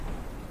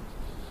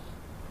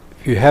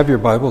If you have your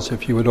Bibles,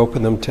 if you would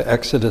open them to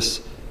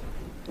Exodus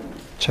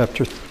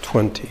chapter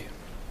 20.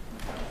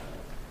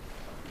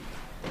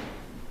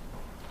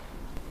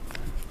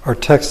 Our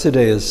text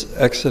today is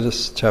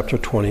Exodus chapter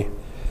 20,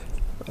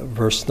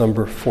 verse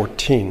number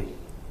 14.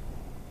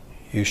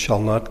 You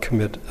shall not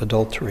commit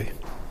adultery.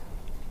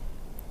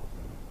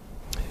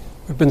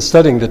 We've been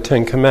studying the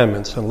Ten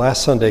Commandments, and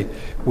last Sunday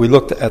we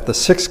looked at the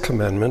sixth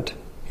commandment,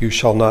 you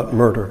shall not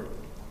murder.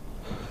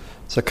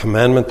 It's a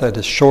commandment that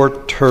is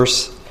short,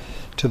 terse,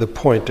 to the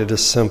point. It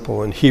is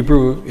simple. In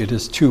Hebrew, it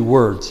is two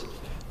words.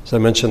 As I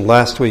mentioned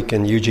last week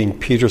in Eugene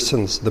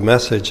Peterson's The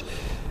Message,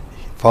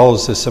 he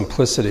follows this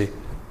simplicity,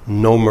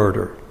 no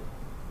murder.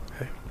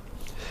 Okay.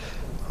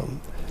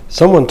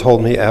 Someone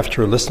told me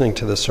after listening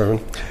to the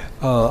sermon,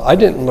 I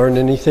didn't learn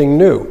anything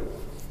new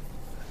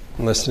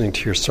in listening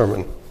to your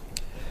sermon.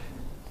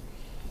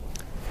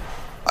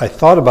 I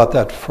thought about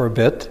that for a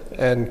bit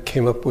and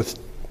came up with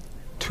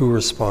two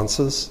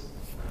responses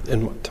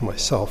to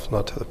myself,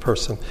 not to the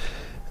person.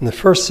 And the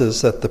first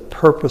is that the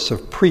purpose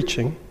of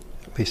preaching,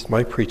 at least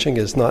my preaching,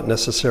 is not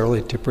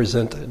necessarily to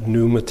present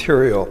new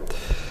material.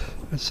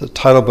 It's the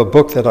title of a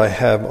book that I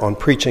have on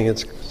preaching.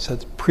 It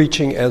says,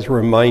 Preaching as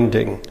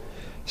Reminding,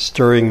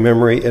 Stirring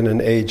Memory in an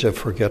Age of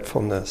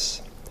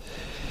Forgetfulness.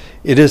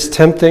 It is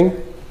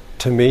tempting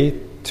to me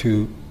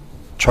to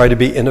try to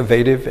be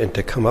innovative and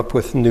to come up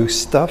with new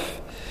stuff,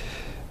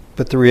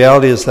 but the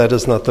reality is that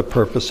is not the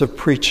purpose of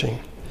preaching.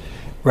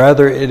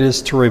 Rather, it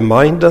is to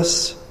remind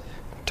us,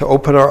 to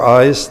open our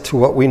eyes to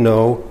what we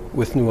know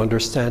with new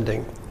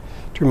understanding,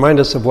 to remind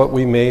us of what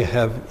we may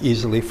have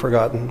easily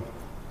forgotten.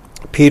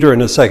 Peter in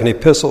his second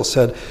epistle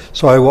said,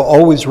 so I will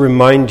always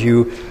remind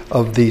you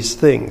of these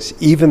things,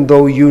 even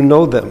though you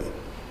know them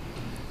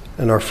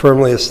and are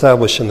firmly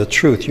established in the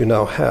truth you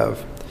now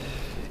have.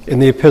 In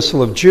the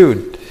epistle of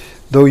Jude,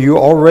 though you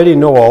already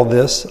know all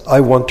this, I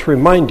want to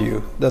remind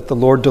you that the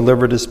Lord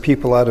delivered his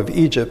people out of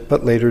Egypt,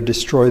 but later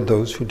destroyed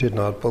those who did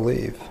not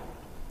believe.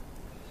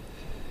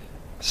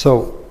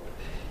 So,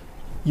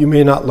 you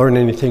may not learn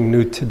anything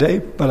new today,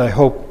 but I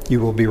hope you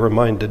will be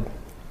reminded.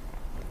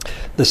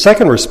 The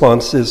second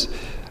response is,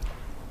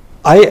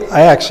 I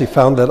actually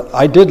found that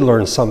I did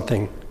learn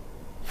something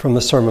from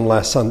the sermon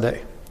last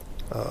Sunday,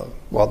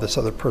 while this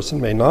other person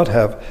may not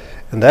have,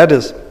 and that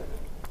is,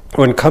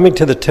 when coming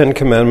to the Ten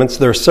Commandments,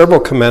 there are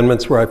several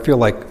commandments where I feel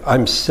like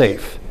I'm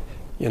safe.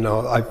 You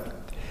know,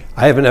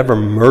 I haven't ever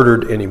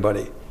murdered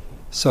anybody.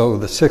 So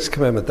the sixth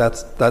commandment,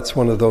 that's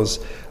one of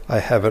those I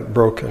haven't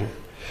broken.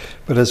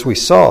 But as we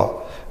saw,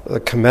 the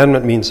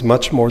commandment means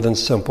much more than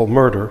simple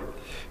murder.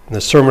 In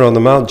the Sermon on the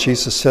Mount,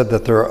 Jesus said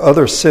that there are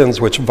other sins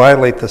which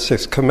violate the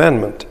sixth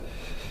commandment.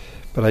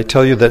 But I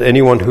tell you that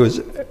anyone who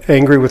is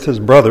angry with his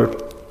brother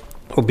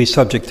will be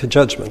subject to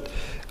judgment.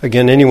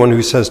 Again, anyone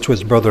who says to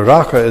his brother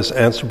Raca is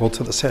answerable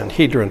to the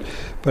Sanhedrin,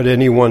 but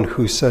anyone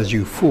who says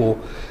you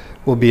fool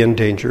will be in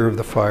danger of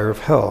the fire of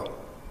hell.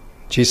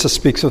 Jesus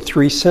speaks of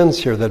three sins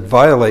here that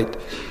violate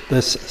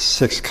this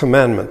sixth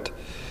commandment.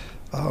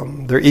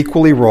 They're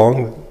equally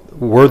wrong,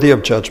 worthy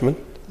of judgment: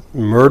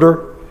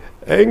 murder,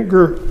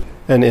 anger,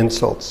 and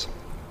insults.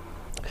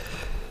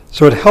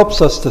 So it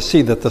helps us to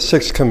see that the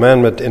sixth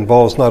commandment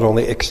involves not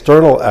only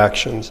external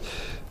actions,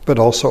 but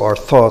also our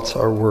thoughts,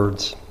 our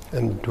words,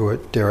 and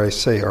dare I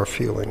say, our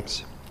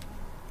feelings.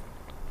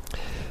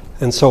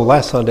 And so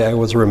last Sunday I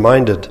was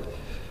reminded,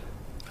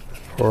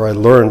 or I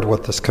learned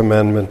what this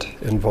commandment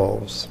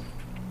involves.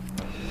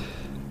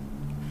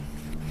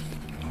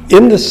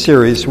 In this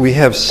series we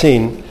have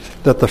seen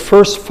that the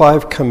first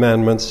five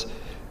commandments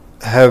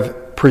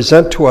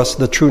present to us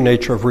the true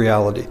nature of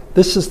reality.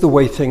 This is the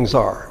way things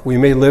are. We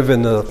may live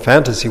in a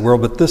fantasy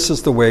world, but this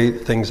is the way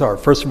things are.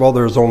 First of all,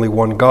 there is only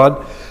one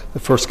God. The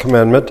first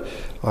commandment,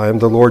 I am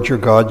the Lord your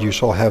God, you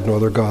shall have no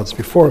other gods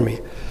before me.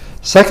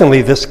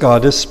 Secondly, this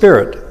God is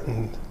spirit.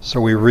 And so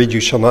we read,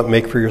 you shall not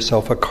make for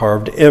yourself a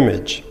carved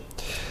image.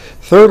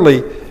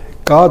 Thirdly,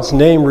 God's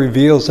name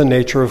reveals the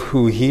nature of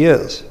who he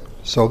is.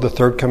 So the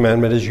third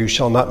commandment is, you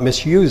shall not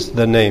misuse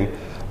the name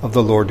of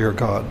the Lord your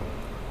God.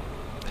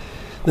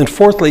 Then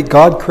fourthly,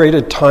 God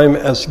created time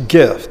as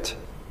gift,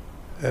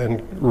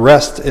 and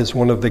rest is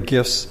one of the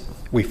gifts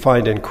we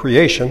find in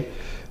creation,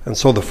 and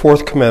so the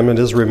fourth commandment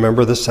is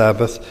remember the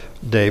Sabbath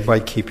day by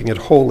keeping it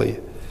holy.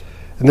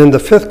 And then the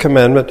fifth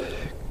commandment,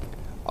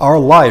 our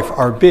life,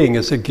 our being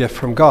is a gift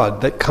from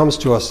God that comes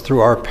to us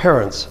through our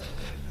parents,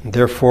 and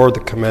therefore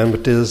the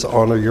commandment is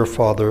honor your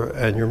father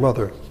and your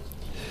mother.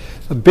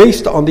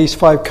 Based on these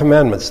five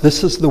commandments,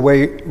 this is the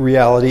way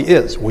reality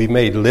is. We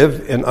may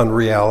live in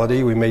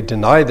unreality, we may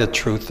deny the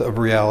truth of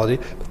reality,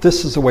 but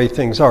this is the way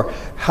things are.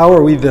 How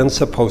are we then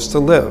supposed to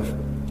live?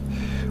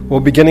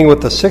 Well, beginning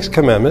with the sixth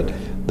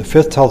commandment, the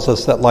fifth tells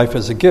us that life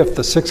is a gift.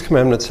 The sixth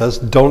commandment says,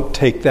 don't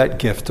take that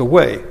gift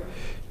away.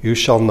 You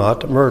shall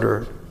not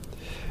murder.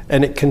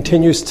 And it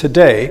continues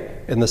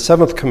today in the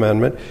seventh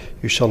commandment,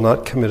 you shall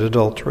not commit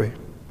adultery.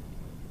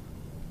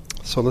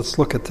 So let's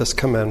look at this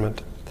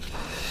commandment.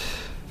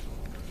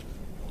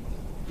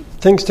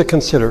 Things to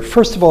consider.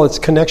 First of all, its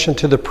connection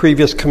to the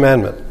previous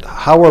commandment.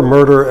 How are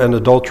murder and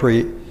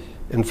adultery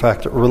in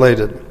fact,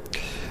 related.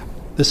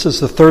 This is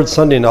the third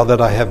Sunday now that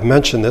I have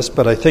mentioned this,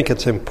 but I think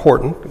it's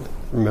important.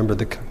 Remember,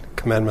 the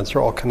commandments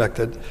are all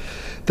connected.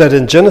 That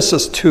in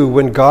Genesis 2,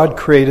 when God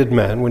created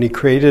man, when he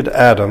created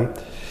Adam,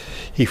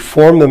 he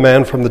formed the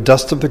man from the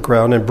dust of the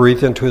ground and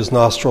breathed into his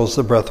nostrils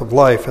the breath of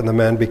life, and the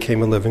man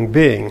became a living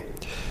being.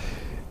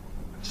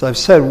 As I've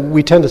said,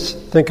 we tend to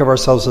think of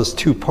ourselves as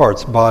two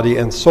parts, body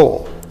and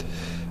soul.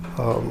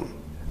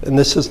 And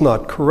this is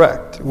not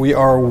correct. We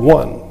are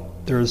one.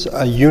 There's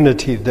a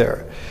unity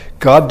there.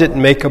 God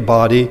didn't make a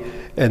body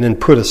and then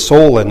put a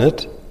soul in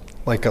it,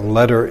 like a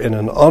letter in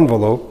an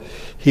envelope.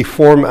 He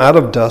formed out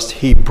of dust,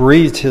 he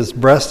breathed his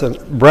breath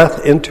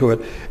into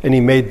it, and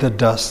he made the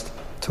dust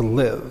to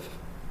live.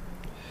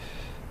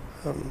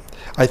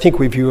 I think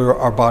we view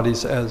our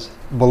bodies as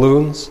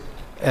balloons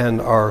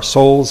and our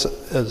souls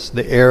as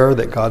the air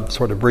that God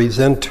sort of breathes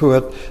into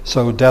it.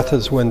 So death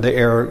is when the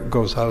air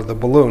goes out of the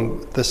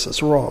balloon. This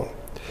is wrong.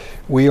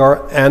 We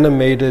are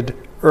animated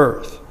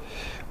earth.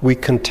 We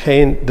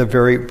contain the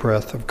very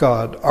breath of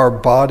God. Our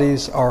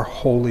bodies are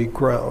holy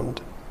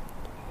ground.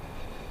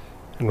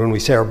 And when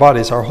we say our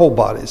bodies, our whole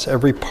bodies,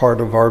 every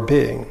part of our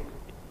being.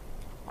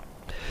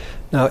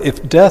 Now,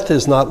 if death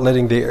is not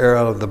letting the air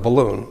out of the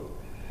balloon,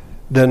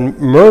 then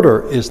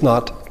murder is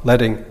not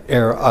letting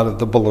air out of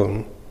the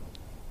balloon.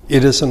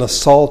 It is an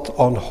assault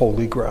on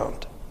holy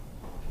ground.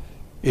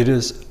 It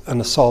is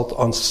an assault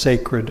on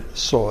sacred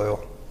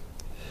soil.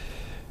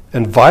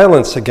 And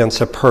violence against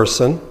a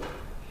person,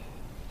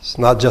 it's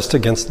not just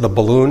against the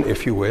balloon,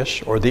 if you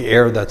wish, or the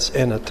air that's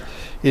in it.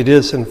 It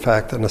is, in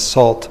fact, an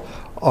assault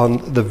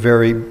on the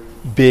very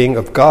being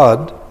of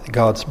God,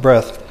 God's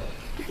breath,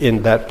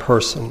 in that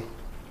person.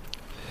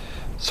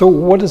 So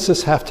what does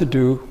this have to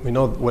do? We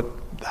know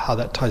how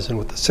that ties in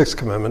with the sixth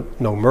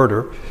commandment, no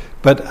murder.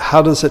 But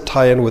how does it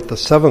tie in with the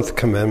seventh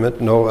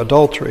commandment, no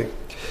adultery?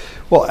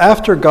 Well,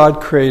 after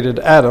God created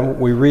Adam,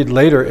 we read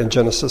later in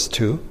Genesis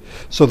 2,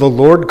 so the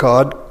Lord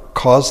God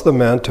caused the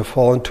man to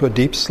fall into a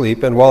deep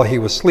sleep, and while he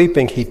was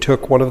sleeping, he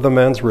took one of the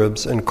man's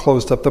ribs and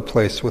closed up the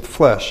place with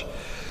flesh.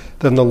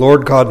 Then the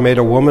Lord God made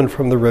a woman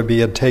from the rib he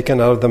had taken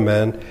out of the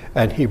man,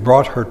 and he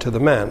brought her to the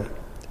man.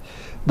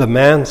 The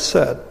man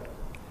said,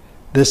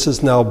 "This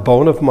is now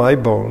bone of my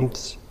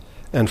bones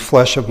and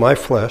flesh of my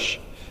flesh.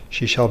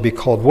 She shall be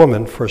called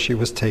woman, for she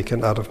was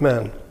taken out of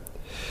man.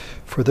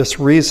 For this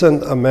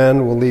reason a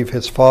man will leave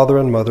his father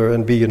and mother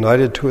and be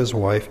united to his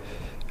wife,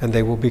 and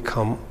they will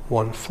become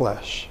one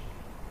flesh."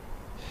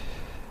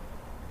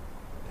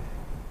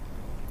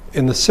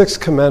 In the sixth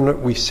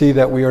commandment, we see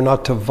that we are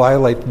not to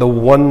violate the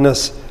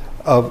oneness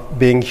of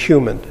being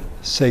human,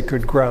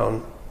 sacred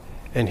ground.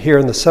 And here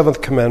in the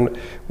seventh commandment,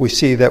 we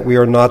see that we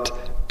are not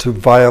to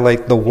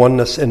violate the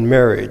oneness in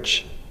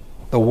marriage,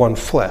 the one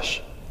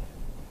flesh.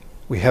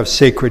 We have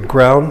sacred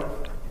ground,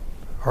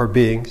 our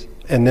beings,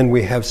 and then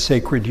we have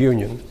sacred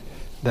union.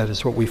 That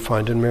is what we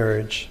find in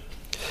marriage.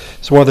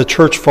 So one of the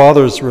church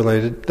fathers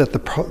related that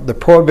the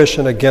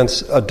prohibition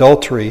against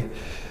adultery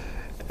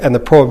and the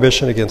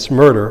prohibition against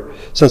murder,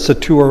 since the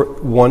two are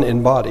one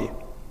in body.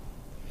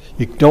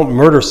 You don't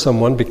murder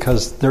someone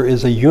because there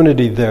is a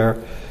unity there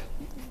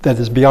that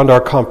is beyond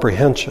our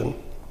comprehension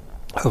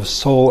of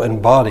soul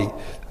and body,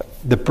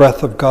 the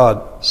breath of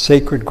God,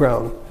 sacred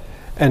ground.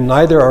 And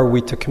neither are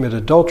we to commit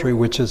adultery,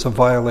 which is a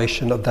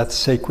violation of that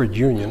sacred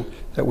union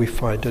that we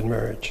find in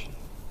marriage.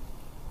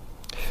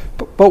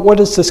 But what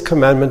does this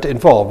commandment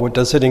involve? What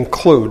does it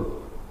include?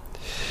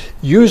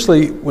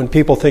 Usually when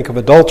people think of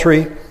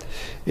adultery,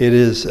 it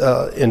is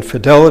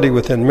infidelity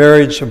within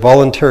marriage,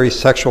 voluntary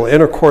sexual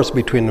intercourse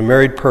between a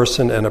married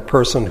person and a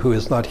person who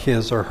is not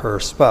his or her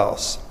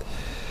spouse.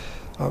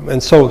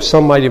 And so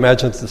some might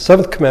imagine that the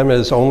seventh commandment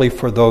is only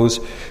for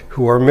those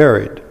who are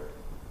married.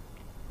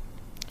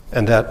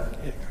 And that,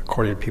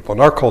 according to people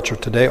in our culture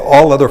today,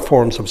 all other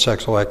forms of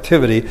sexual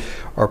activity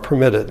are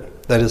permitted.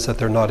 That is, that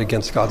they're not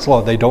against God's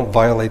law. They don't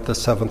violate the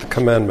seventh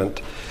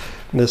commandment.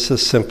 And this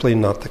is simply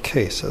not the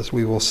case, as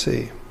we will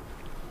see.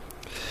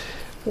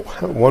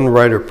 One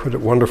writer put it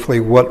wonderfully,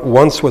 what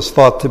once was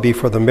thought to be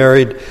for the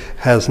married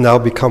has now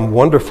become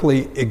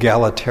wonderfully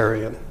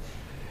egalitarian.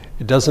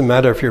 It doesn't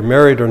matter if you're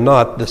married or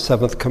not, the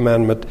seventh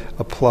commandment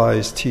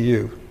applies to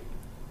you.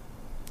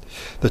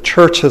 The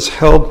church has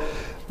held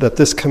that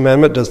this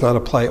commandment does not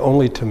apply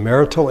only to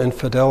marital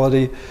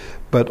infidelity,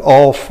 but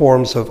all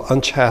forms of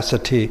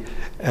unchastity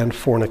and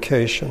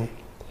fornication.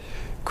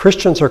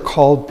 Christians are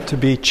called to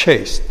be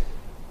chaste.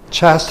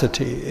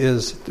 Chastity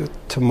is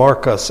to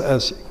mark us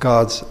as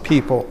God's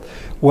people,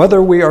 whether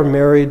we are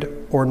married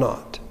or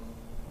not.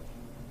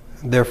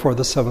 Therefore,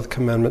 the seventh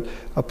commandment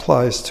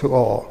applies to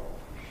all.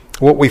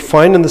 What we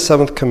find in the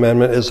seventh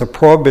commandment is a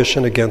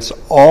prohibition against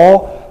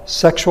all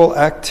sexual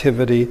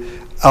activity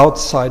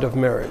outside of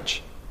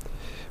marriage,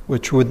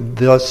 which would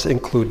thus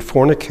include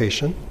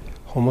fornication,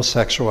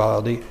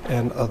 homosexuality,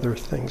 and other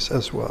things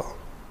as well.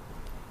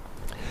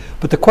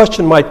 But the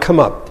question might come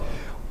up,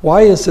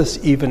 why is this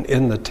even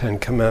in the Ten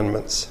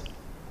Commandments?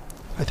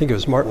 I think it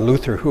was Martin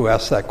Luther who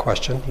asked that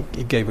question.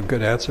 He gave a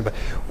good answer. But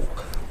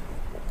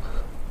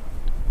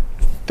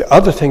The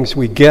other things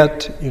we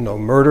get,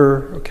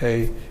 murder,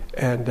 okay,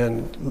 and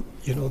then,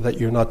 that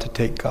you're not to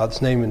take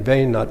God's name in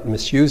vain, not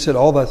misuse it,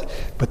 all that.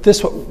 But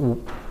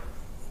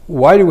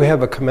why do we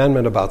have a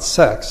commandment about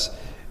sex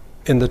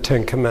in the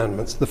Ten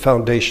Commandments, the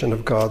foundation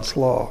of God's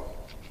law?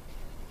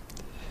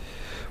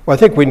 Well, I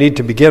think we need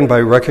to begin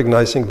by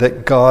recognizing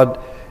that God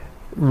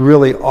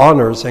really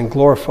honors and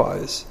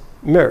glorifies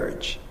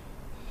marriage.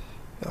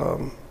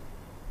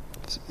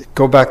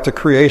 Go back to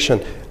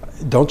creation.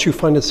 Don't you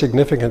find it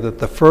significant that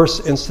the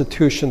first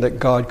institution that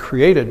God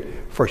created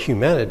for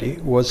humanity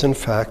was in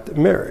fact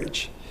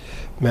marriage?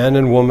 Man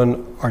and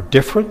woman are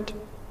different.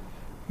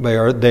 They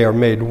are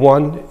made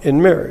one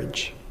in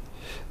marriage.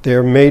 They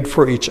are made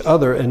for each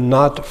other and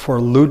not for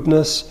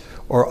lewdness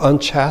or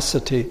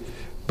unchastity,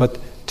 but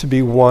to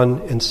be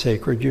one in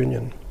sacred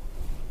union.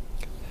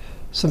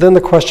 So then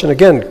the question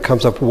again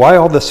comes up, why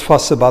all this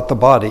fuss about the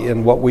body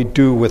and what we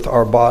do with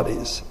our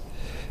bodies?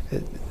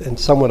 And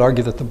some would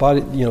argue that the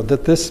body,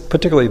 that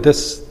particularly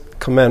this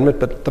commandment,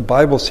 but the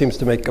Bible seems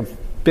to make a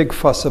big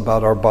fuss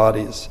about our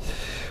bodies.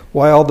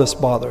 Why all this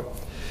bother?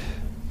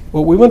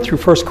 Well, we went through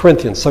 1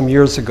 Corinthians some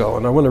years ago,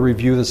 and I want to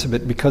review this a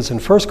bit, because in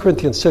 1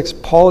 Corinthians 6,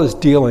 Paul is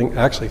dealing,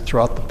 actually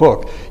throughout the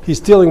book,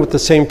 he's dealing with the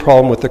same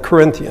problem with the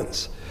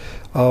Corinthians.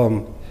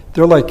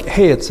 They're like,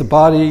 hey, it's a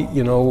body,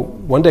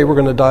 one day we're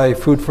going to die,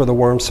 food for the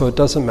worms, so it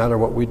doesn't matter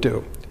what we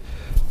do.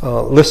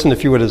 Listen,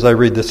 if you would, as I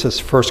read this. This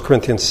is 1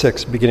 Corinthians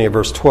 6, beginning of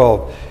verse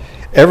 12.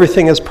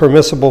 Everything is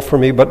permissible for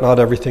me, but not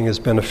everything is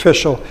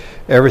beneficial.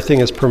 Everything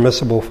is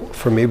permissible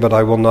for me, but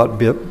I will not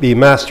be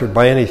mastered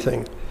by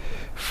anything.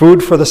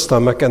 Food for the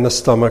stomach, and the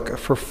stomach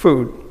for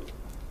food.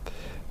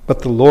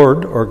 But the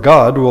Lord, or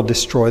God, will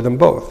destroy them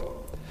both.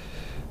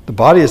 The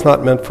body is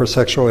not meant for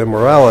sexual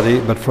immorality,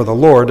 but for the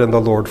Lord, and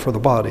the Lord for the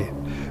body.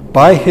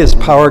 By his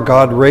power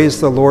God raised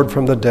the Lord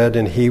from the dead,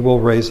 and he will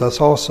raise us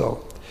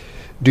also.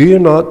 Do you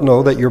not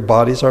know that your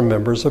bodies are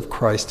members of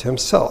Christ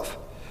himself?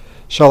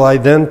 Shall I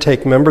then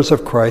take members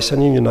of Christ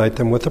and unite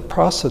them with a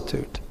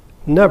prostitute?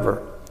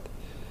 Never.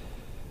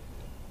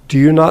 Do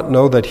you not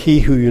know that he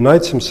who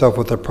unites himself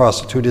with a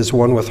prostitute is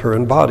one with her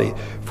in body?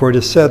 For it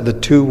is said, the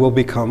two will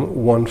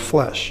become one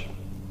flesh.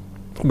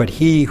 But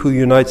he who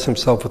unites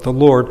himself with the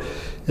Lord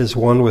is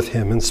one with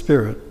him in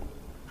spirit.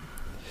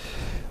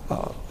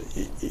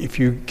 If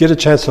you get a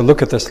chance to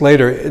look at this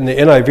later, in the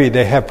NIV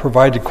they have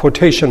provided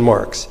quotation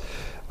marks.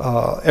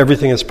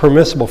 Everything is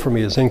permissible for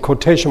me is in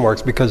quotation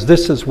marks, because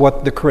this is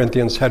what the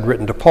Corinthians had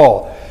written to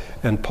Paul,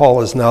 and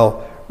Paul is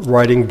now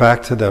writing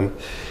back to them.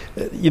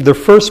 The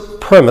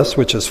first premise,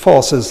 which is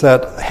false, is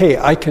that, hey,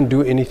 I can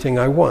do anything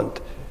I want.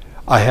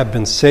 I have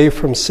been saved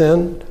from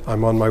sin.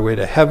 I'm on my way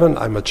to heaven.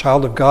 I'm a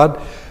child of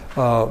God.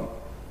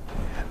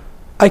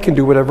 I can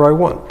do whatever I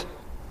want.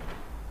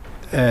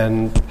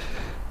 And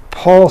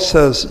Paul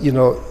says,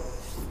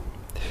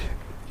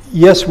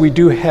 yes, we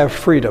do have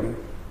freedom.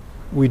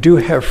 We do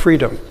have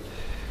freedom.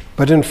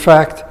 But in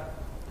fact,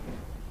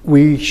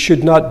 we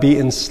should not be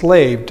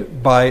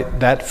enslaved by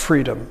that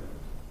freedom.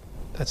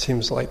 That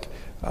seems like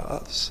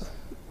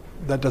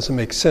that doesn't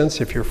make sense.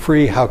 If you're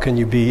free, how can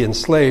you be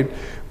enslaved?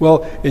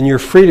 Well, in your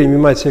freedom, you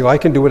might say, well, I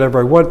can do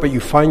whatever I want, but you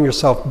find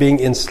yourself being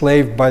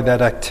enslaved by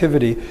that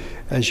activity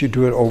as you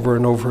do it over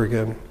and over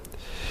again.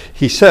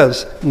 He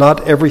says,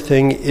 not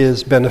everything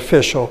is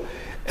beneficial.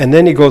 And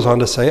then he goes on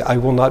to say, I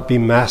will not be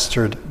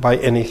mastered by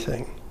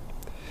anything.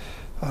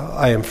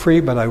 I am free,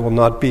 but I will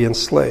not be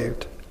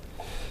enslaved.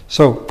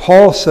 So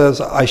Paul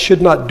says, I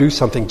should not do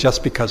something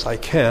just because I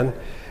can,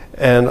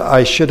 and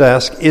I should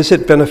ask, is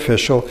it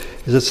beneficial?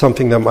 Is it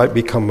something that might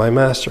become my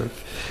master?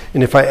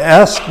 And if I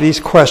ask these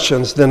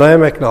questions, then I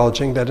am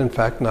acknowledging that, in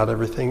fact, not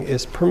everything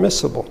is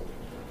permissible.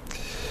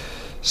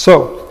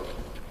 So,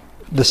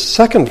 the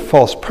second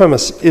false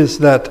premise is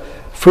that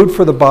food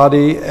for the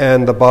body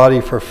and the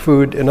body for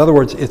food, in other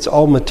words, it's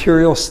all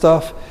material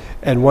stuff,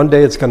 and one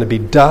day it's going to be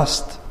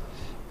dust.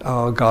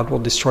 God will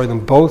destroy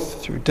them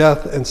both through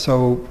death, and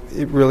so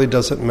it really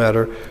doesn't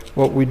matter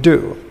what we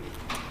do.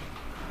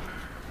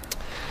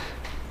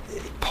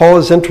 Paul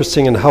is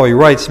interesting in how he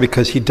writes,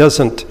 because he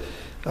doesn't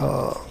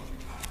come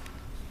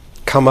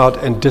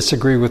out and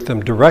disagree with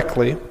them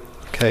directly,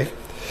 okay?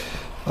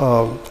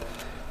 But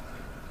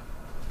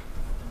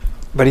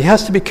he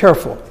has to be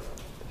careful,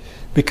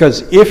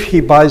 because if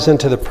he buys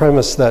into the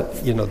premise that,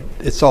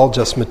 it's all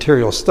just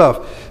material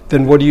stuff,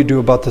 then what do you do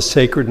about the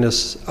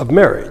sacredness of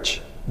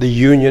marriage? The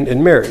union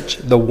in marriage,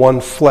 the one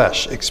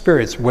flesh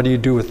experience. What do you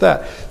do with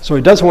that? So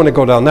he doesn't want to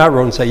go down that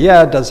road and say,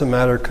 yeah, it doesn't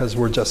matter because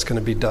we're just going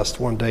to be dust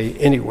one day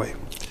anyway.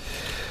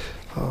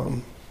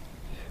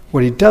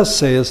 What he does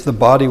say is the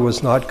body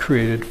was not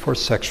created for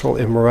sexual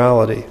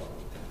immorality,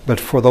 but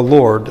for the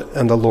Lord,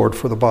 and the Lord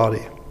for the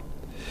body.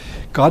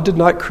 God did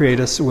not create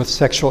us with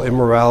sexual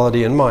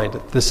immorality in mind.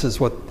 This is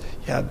what,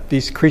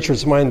 these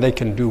creatures of mine, they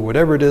can do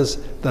whatever it is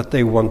that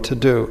they want to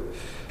do.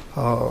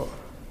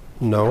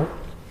 No.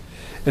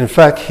 In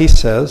fact, he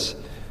says,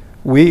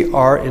 we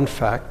are in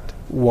fact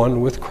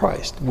one with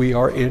Christ. We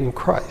are in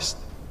Christ.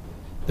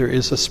 There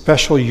is a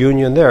special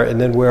union there, and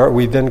then where are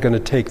we then going to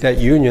take that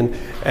union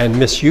and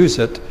misuse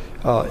it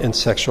in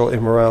sexual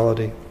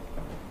immorality.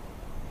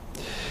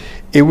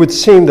 It would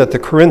seem that the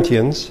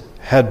Corinthians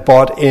had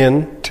bought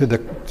into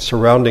the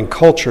surrounding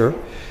culture,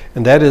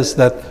 and that is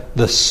that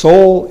the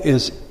soul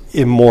is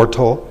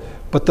immortal,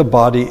 but the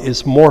body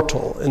is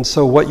mortal. And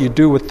so what you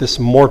do with this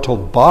mortal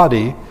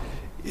body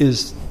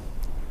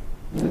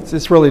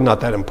it's really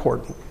not that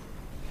important.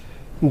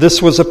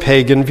 This was a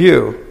pagan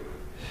view.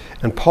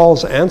 And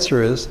Paul's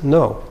answer is,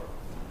 no,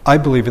 I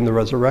believe in the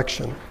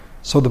resurrection.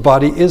 So the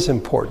body is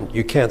important.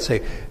 You can't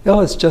say, no,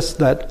 it's just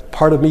that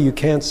part of me you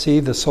can't see,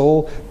 the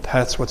soul,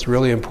 that's what's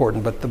really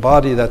important. But the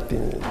body,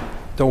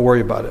 don't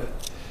worry about it.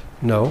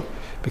 No,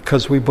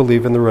 because we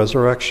believe in the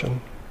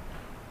resurrection.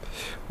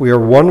 We are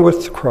one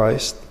with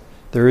Christ.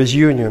 There is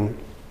union.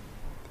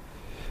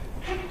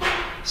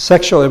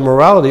 Sexual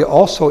immorality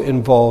also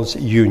involves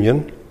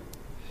union.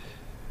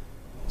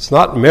 It's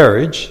not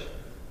marriage.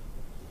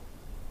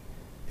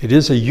 It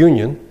is a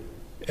union,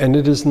 and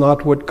it is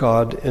not what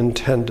God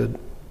intended.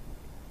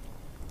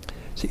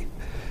 See,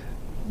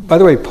 by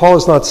the way, Paul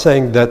is not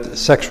saying that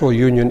sexual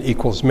union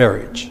equals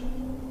marriage.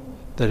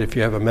 That if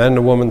you have a man and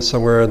a woman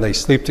somewhere and they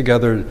sleep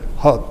together,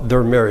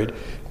 they're married.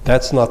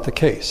 That's not the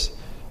case.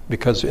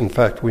 Because, in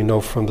fact, we know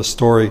from the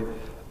story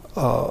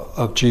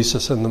of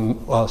Jesus and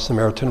the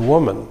Samaritan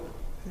woman,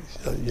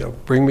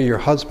 bring me your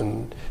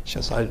husband.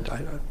 She says,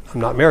 I'm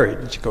not married.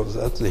 And she goes,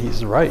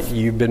 he's right.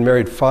 You've been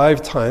married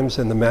 5 times,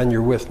 and the man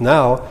you're with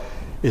now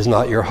is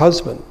not your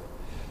husband.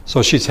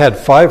 So she's had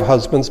 5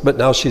 husbands, but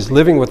now she's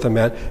living with a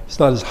man. It's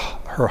not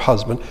her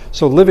husband.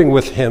 So living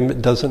with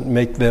him doesn't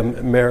make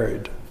them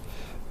married.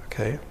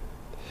 Okay?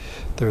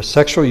 There's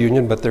sexual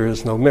union, but there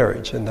is no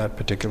marriage in that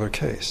particular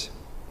case.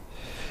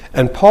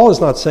 And Paul is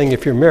not saying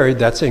if you're married,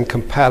 that's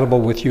incompatible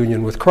with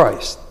union with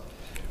Christ.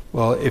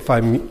 Well, if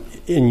I'm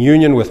in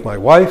union with my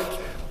wife,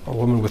 a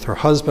woman with her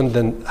husband,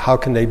 then how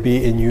can they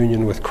be in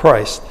union with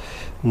Christ?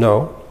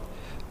 No,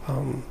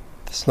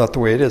 that's not the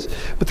way it is.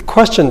 But the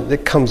question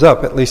that comes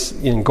up, at least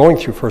in going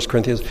through 1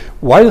 Corinthians,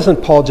 why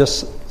doesn't Paul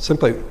just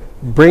simply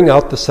bring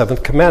out the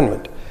 7th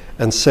commandment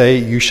and say,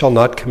 you shall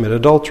not commit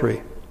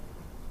adultery?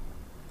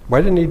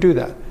 Why didn't he do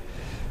that?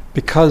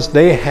 Because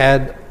they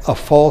had a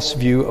false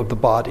view of the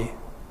body,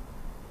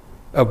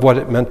 of what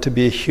it meant to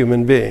be a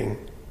human being.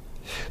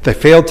 They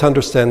failed to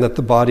understand that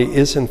the body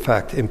is in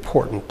fact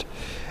important,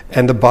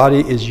 and the body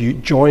is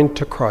joined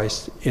to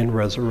Christ in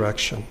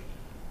resurrection.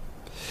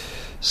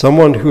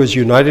 Someone who is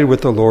united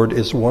with the Lord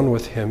is one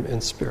with him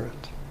in spirit.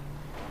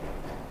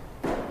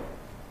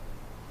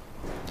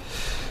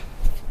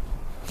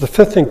 The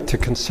 5th thing to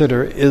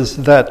consider is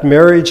that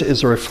marriage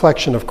is a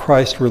reflection of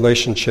Christ's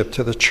relationship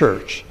to the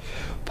church.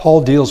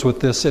 Paul deals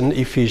with this in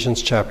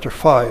Ephesians chapter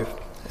 5.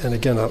 And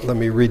again, let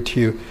me read to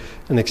you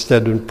an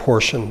extended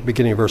portion,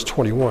 beginning of verse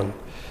 21.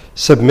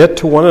 Submit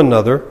to one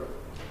another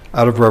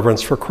out of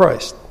reverence for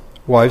Christ.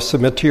 Wives,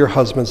 submit to your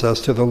husbands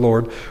as to the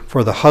Lord,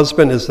 for the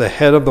husband is the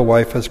head of the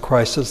wife as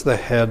Christ is the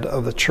head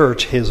of the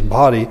church, his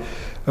body,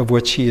 of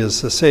which he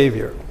is the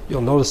Savior.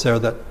 You'll notice there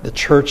that the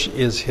church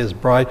is his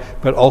bride,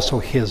 but also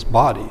his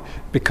body,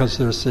 because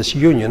there's this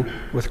union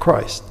with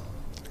Christ.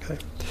 Okay.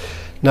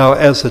 Now,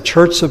 as the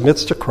church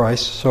submits to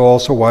Christ, so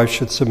also wives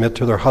should submit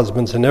to their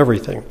husbands in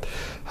everything.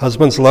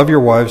 Husbands, love your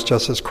wives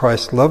just as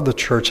Christ loved the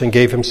church and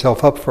gave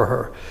himself up for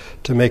her,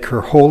 to make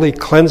her holy,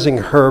 cleansing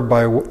her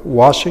by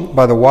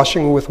the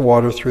washing with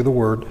water through the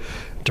word,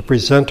 to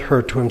present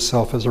her to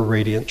himself as a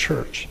radiant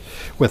church,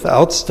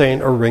 without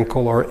stain or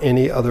wrinkle or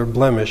any other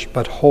blemish,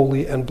 but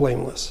holy and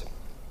blameless.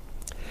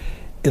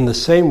 In the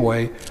same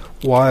way,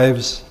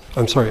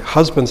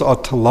 husbands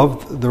ought to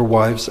love their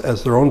wives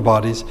as their own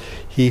bodies.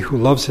 He who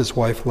loves his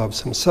wife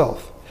loves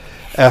himself.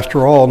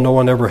 After all, no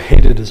one ever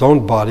hated his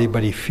own body,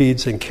 but he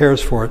feeds and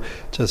cares for it,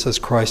 just as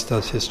Christ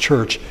does his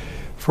church.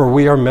 For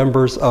we are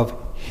members of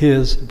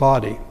his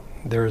body.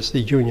 There is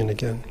the union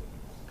again.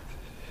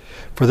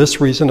 For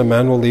this reason, a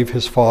man will leave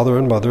his father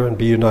and mother and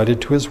be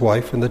united to his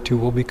wife, and the two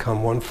will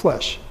become one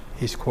flesh.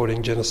 He's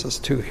quoting Genesis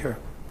 2 here.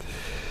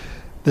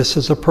 This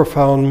is a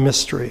profound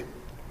mystery,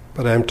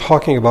 but I am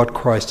talking about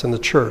Christ and the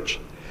church.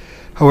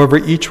 However,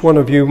 each one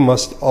of you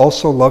must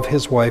also love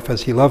his wife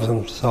as he loves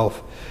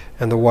himself,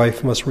 and the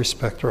wife must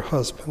respect her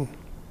husband.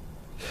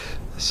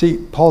 See,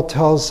 Paul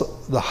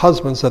tells the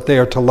husbands that they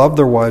are to love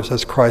their wives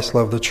as Christ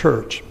loved the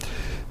church.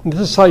 And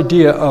this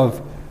idea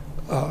of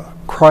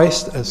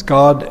Christ as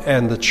God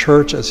and the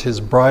church as his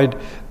bride,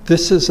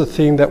 this is a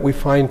theme that we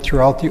find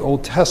throughout the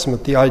Old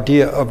Testament, the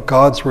idea of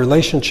God's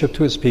relationship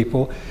to his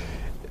people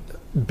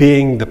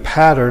being the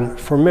pattern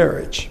for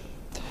marriage.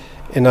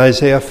 In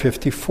Isaiah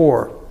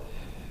 54,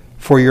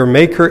 for your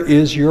maker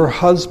is your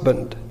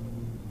husband.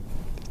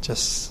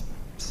 Just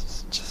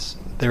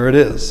there it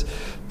is.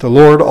 The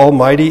Lord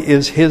Almighty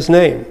is his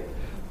name.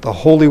 The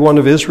Holy One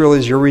of Israel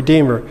is your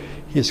Redeemer.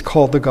 He is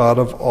called the God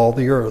of all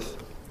the earth.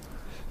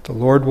 The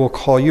Lord will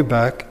call you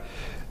back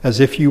as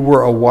if you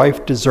were a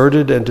wife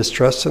deserted and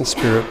distressed in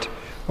spirit,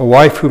 a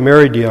wife who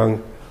married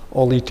young,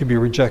 only to be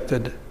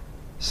rejected,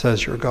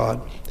 says your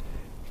God.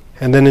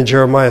 And then in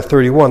Jeremiah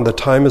 31, the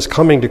time is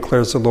coming,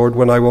 declares the Lord,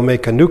 when I will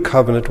make a new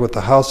covenant with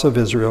the house of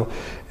Israel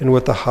and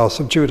with the house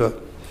of Judah.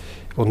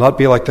 It will not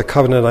be like the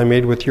covenant I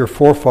made with your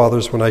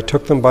forefathers when I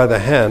took them by the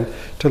hand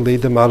to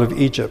lead them out of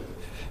Egypt,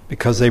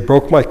 because they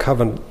broke my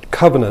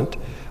covenant,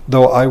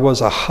 though I was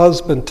a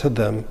husband to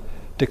them,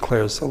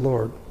 declares the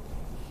Lord.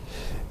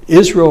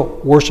 Israel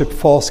worshiped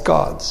false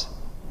gods,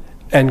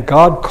 and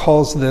God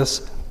calls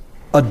this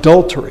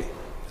adultery.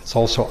 It's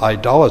also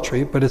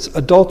idolatry, but it's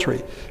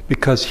adultery,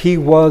 because he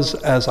was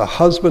as a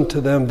husband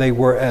to them, they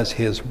were as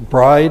his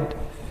bride,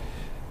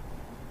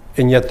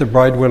 and yet the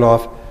bride went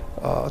off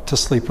to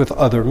sleep with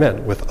other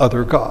men, with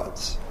other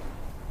gods.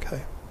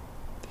 Okay.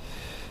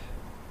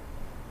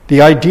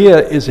 The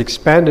idea is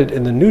expanded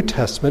in the New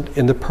Testament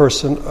in the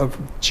person of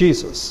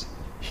Jesus.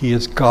 He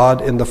is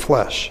God in the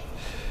flesh.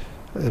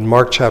 In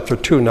Mark chapter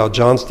 2, now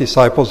John's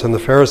disciples and the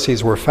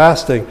Pharisees were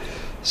fasting.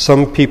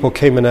 Some people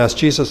came and asked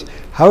Jesus,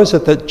 how is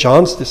it that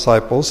John's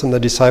disciples and the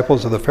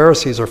disciples of the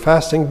Pharisees are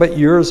fasting, but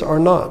yours are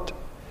not?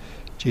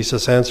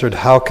 Jesus answered,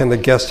 how can the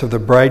guests of the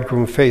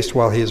bridegroom fast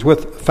while he is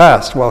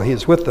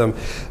with them?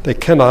 They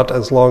cannot,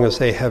 as long as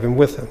they have him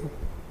with them.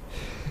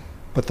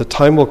 But the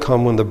time will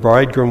come when the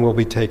bridegroom will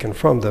be taken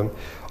from them.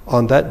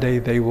 On that day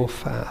they will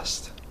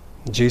fast.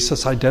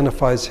 Jesus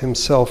identifies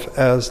himself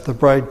as the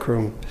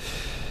bridegroom.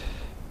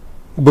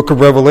 The book of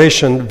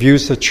Revelation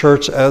views the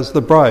church as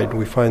the bride.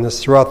 We find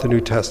this throughout the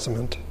New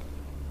Testament.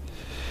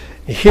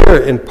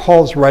 Here in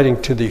Paul's writing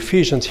to the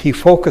Ephesians, he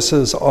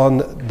focuses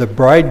on the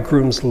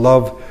bridegroom's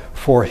love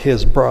for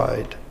his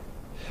bride.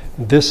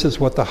 This is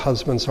what the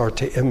husbands are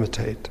to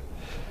imitate.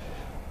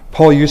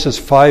 Paul uses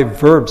 5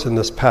 verbs in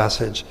this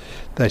passage: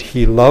 that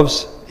he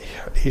loves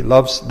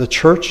the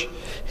church,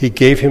 he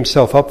gave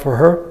himself up for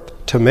her,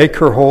 to make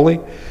her holy,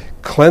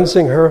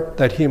 cleansing her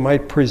that he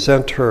might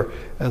present her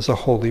as a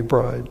holy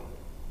bride.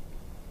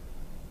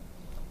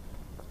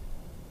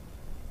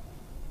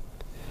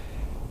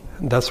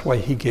 And that's why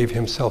he gave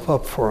himself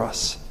up for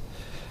us,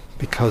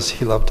 because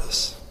he loved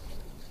us.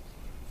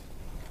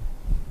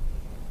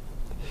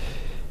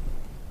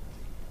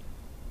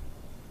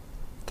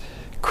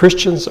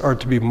 Christians are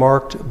to be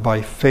marked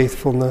by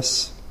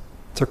faithfulness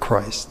to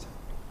Christ.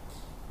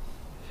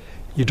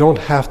 You don't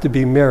have to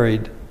be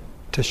married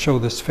to show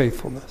this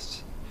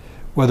faithfulness.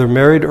 Whether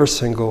married or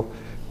single,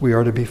 we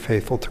are to be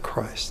faithful to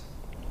Christ.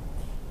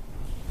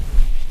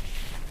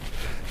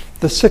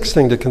 The 6th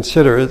thing to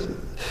consider is,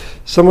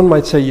 someone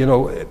might say,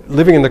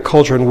 living in the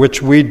culture in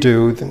which we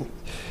do,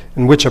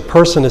 in which a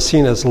person is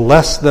seen as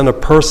less than a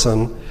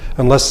person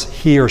unless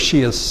he or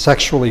she is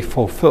sexually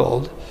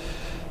fulfilled,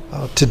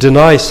 to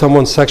deny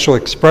someone's sexual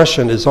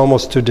expression is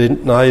almost to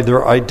deny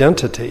their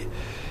identity.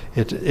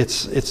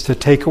 It's to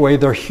take away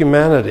their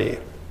humanity.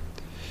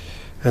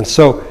 And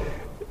so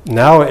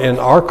now in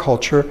our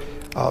culture,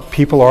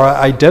 people are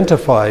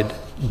identified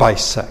by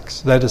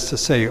sex. That is to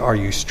say, are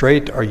you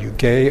straight? Are you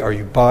gay? Are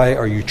you bi?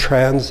 Are you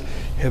trans?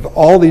 You have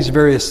all these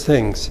various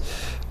things,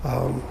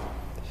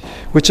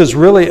 which is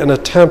really an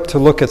attempt to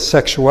look at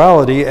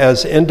sexuality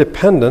as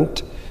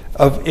independent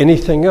of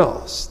anything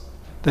else,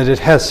 that it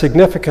has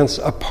significance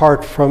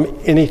apart from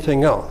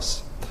anything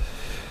else.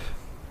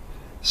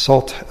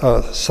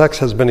 Sex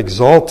has been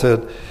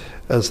exalted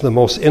as the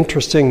most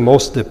interesting,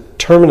 most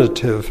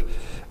determinative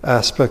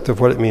aspect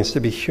of what it means to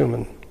be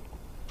human.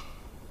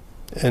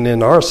 And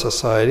in our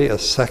society, a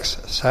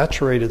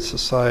sex-saturated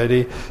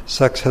society,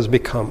 sex has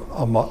become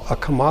a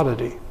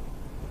commodity.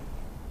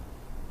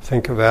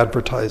 Think of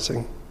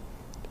advertising.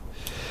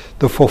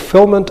 The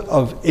fulfillment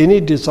of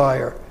any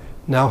desire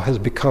now has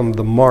become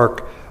the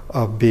mark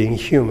of being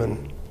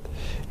human.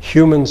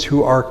 Humans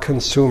who are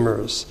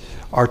consumers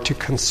are to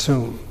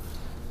consume.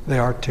 They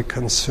are to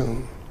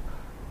consume.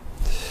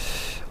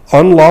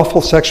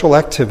 Unlawful sexual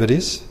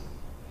activities,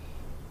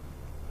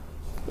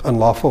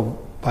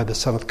 unlawful by the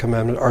 7th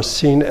commandment, are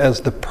seen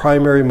as the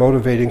primary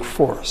motivating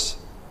force.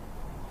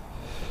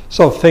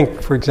 So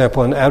think, for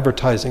example, in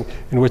advertising,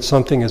 in which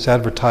something is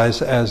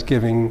advertised as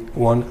giving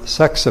one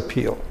sex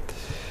appeal.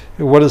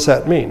 What does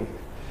that mean?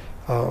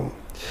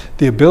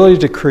 The ability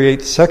to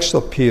create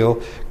sexual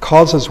appeal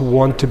causes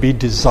one to be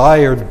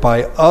desired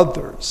by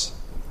others.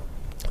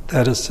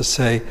 That is to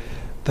say,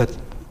 that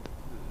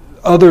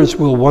others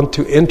will want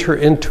to enter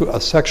into a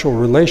sexual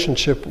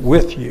relationship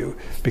with you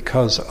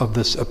because of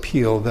this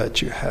appeal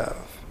that you have.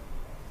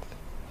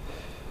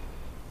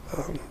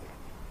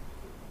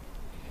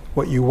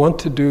 What you want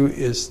to do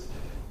is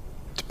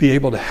to be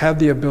able to have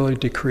the ability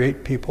to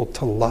create people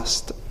to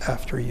lust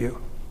after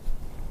you.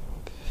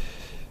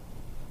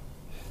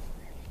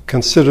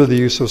 Consider the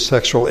use of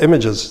sexual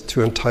images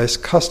to entice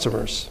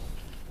customers.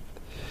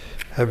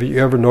 Have you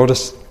ever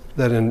noticed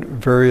that in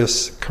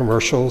various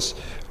commercials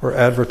or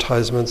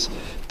advertisements,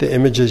 the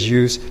images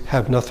used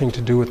have nothing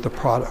to do with the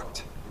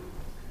product,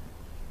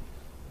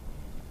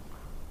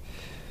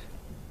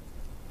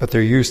 but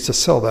they're used to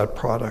sell that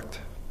product?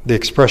 The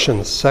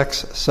expression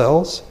sex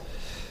sells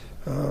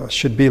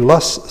should be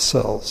lust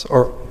sells,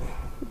 or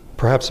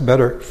perhaps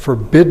better,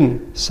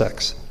 forbidden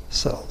sex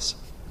sells.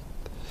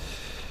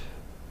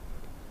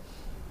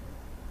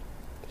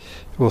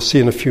 we'll see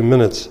in a few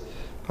minutes,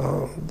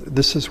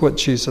 this is what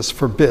Jesus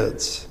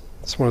forbids.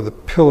 It's one of the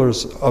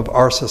pillars of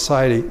our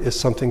society, is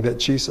something that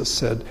Jesus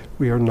said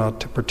we are not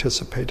to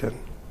participate in.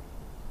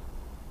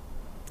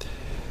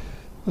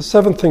 The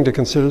seventh thing to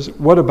consider is,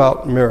 what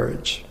about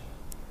marriage?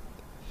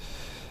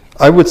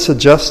 I would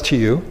suggest to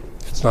you,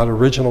 it's not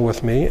original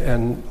with me,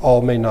 and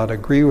all may not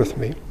agree with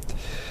me,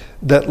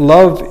 that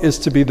love is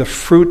to be the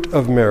fruit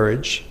of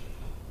marriage.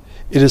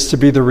 It is to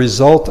be the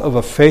result of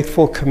a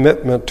faithful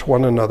commitment to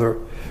one another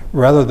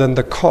rather than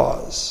the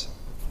cause.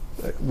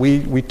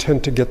 We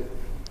tend to get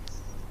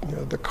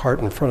the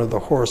cart in front of the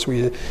horse.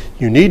 You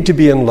need to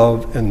be in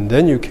love, and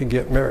then you can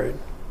get married.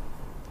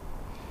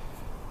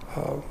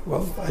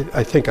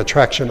 I think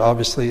attraction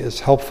obviously is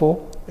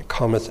helpful, a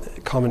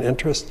common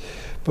interest,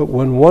 but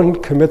when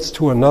one commits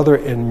to another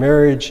in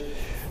marriage,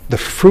 the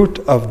fruit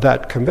of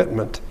that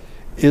commitment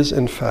is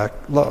in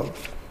fact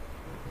love.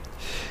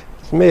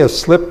 It may have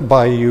slipped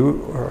by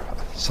you, or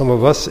some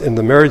of us, in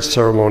the marriage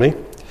ceremony.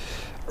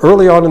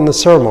 Early on in the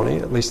ceremony,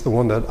 at least the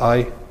one that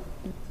I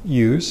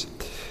use,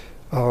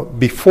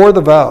 before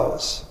the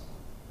vows,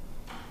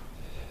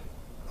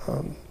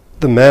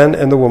 the man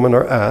and the woman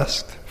are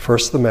asked,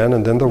 first the man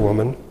and then the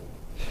woman,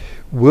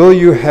 will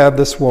you have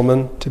this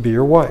woman to be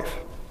your wife,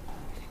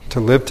 to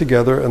live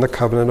together in the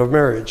covenant of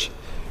marriage?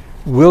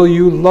 Will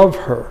you love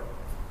her,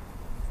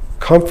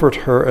 comfort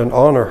her and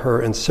honor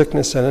her in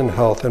sickness and in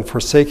health, and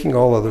forsaking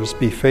all others,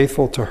 be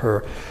faithful to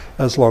her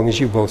as long as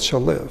you both shall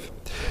live?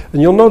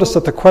 And you'll notice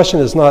that the question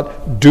is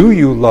not, do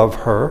you love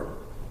her?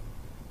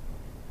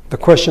 The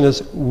question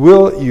is,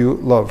 will you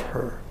love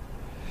her?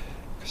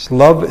 Because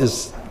love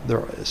is,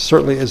 there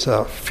certainly is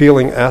a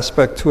feeling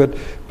aspect to it,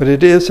 but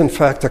it is in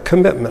fact a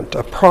commitment,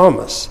 a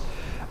promise,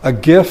 a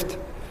gift,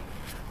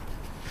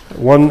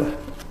 a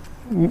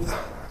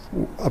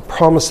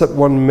promise that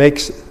one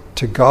makes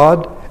to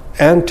God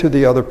and to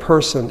the other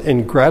person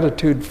in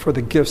gratitude for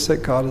the gifts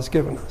that God has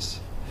given us.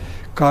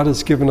 God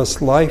has given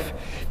us life.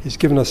 He's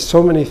given us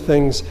so many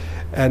things,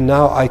 and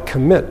now I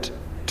commit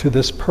to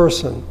this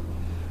person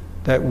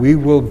that we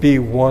will be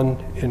one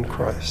in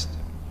Christ.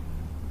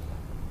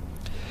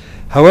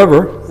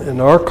 However,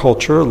 in our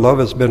culture, love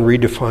has been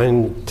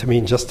redefined to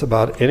mean just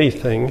about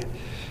anything,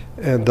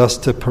 and thus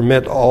to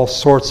permit all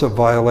sorts of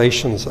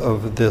violations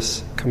of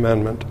this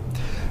commandment.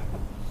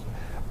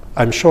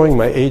 I'm showing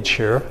my age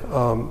here,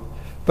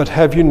 but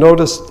have you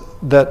noticed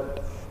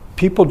that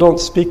people don't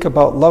speak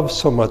about love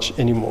so much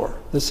anymore?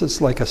 This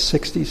is like a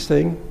 60s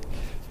thing.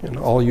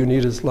 All you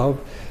need is love.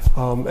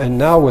 And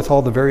now with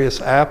all the various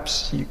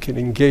apps, you can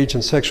engage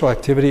in sexual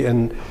activity,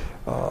 and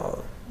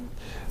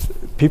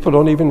people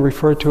don't even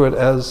refer to it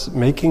as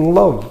making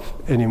love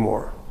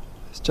anymore.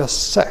 It's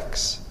just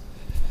sex.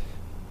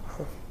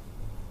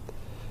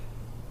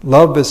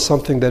 Love is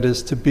something that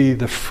is to be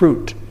the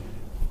fruit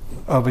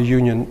of a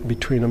union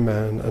between a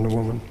man and a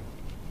woman.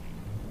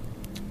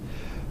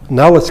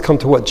 Now let's come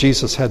to what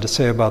Jesus had to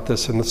say about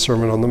this in the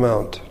Sermon on the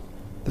Mount.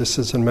 This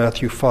is in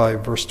Matthew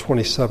 5, verse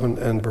 27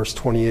 and verse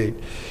 28.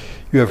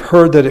 You have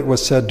heard that it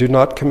was said, do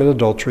not commit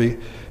adultery,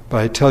 but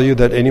I tell you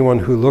that anyone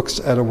who looks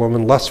at a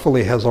woman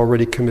lustfully has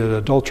already committed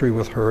adultery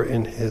with her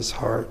in his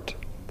heart.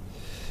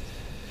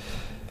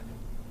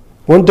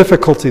 One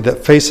difficulty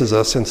that faces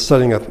us in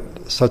studying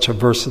such a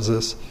verse as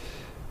this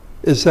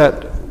is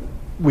that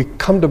we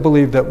come to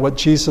believe that what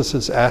Jesus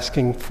is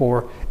asking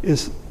for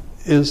is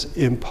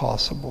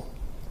impossible.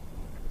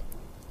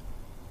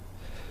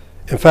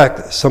 In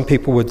fact, some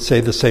people would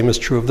say the same is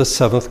true of the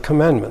seventh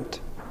commandment,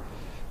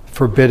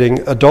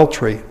 forbidding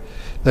adultery,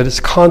 that is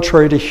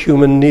contrary to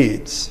human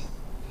needs.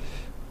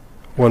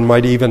 One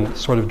might even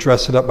sort of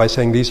dress it up by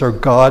saying these are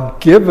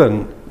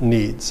God-given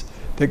needs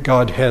that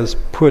God has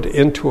put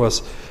into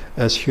us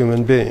as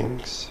human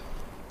beings.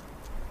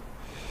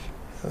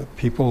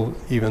 People,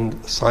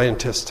 even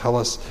scientists, tell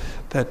us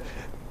that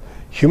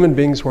human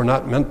beings were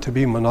not meant to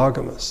be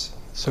monogamous.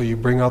 So you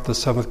bring out the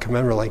seventh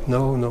commandment, like,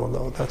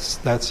 no,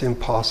 that's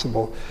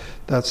impossible.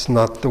 That's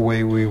not the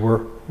way we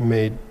were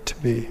made to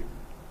be.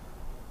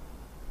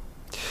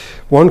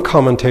 One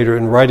commentator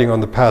in writing on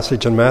the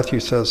passage in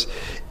Matthew says,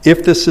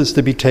 if this is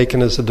to be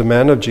taken as a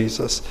demand of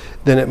Jesus,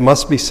 then it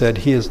must be said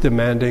he is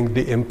demanding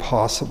the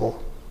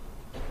impossible.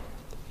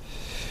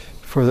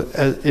 For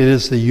it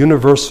is the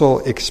universal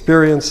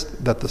experience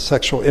that the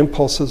sexual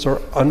impulses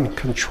are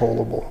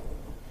uncontrollable.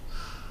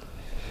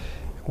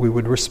 We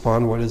would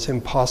respond, what is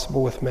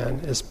impossible with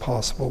man is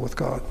possible with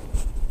God.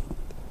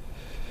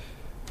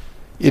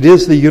 It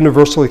is the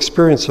universal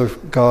experience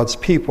of God's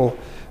people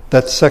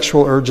that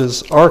sexual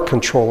urges are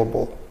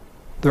controllable.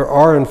 There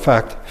are, in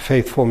fact,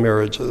 faithful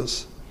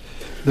marriages.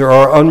 There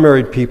are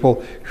unmarried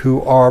people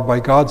who are, by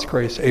God's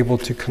grace, able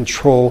to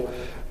control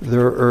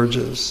their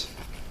urges.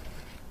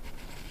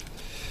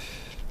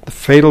 The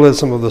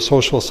fatalism of the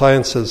social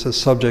sciences is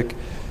subject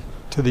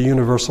to the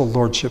universal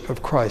lordship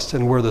of Christ.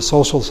 And where the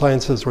social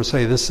sciences would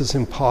say this is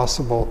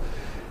impossible,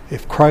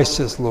 if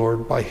Christ is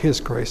Lord, by his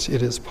grace,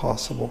 it is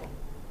possible.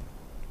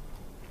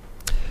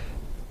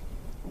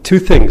 Two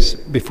things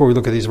before we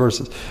look at these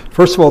verses.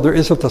 First of all, there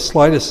isn't the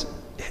slightest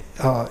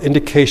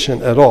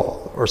indication at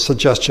all or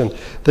suggestion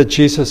that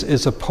Jesus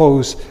is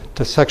opposed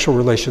to sexual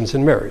relations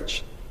in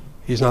marriage.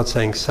 He's not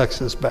saying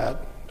sex is bad.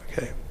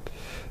 Okay,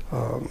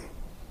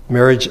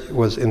 marriage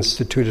was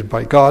instituted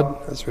by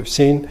God, as we've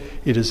seen.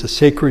 It is a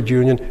sacred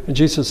union, and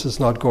Jesus is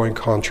not going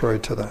contrary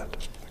to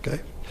that.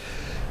 Okay.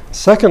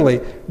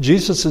 Secondly,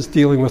 Jesus is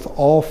dealing with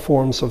all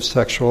forms of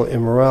sexual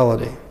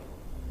immorality.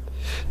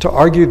 To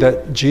argue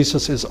that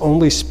Jesus is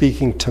only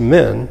speaking to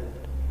men,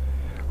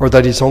 or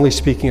that he's only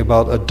speaking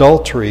about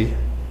adultery,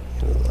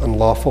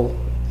 unlawful,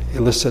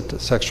 illicit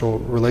sexual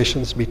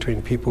relations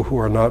between people who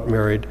are not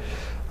married,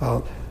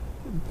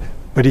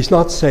 but he's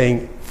not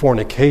saying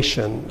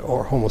fornication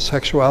or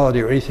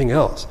homosexuality or anything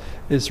else,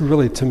 is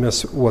really to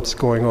miss what's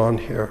going on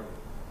here.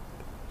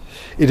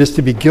 It is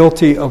to be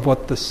guilty of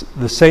what the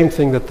same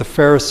thing that the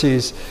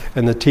Pharisees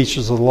and the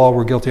teachers of the law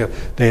were guilty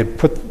of. They had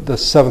put the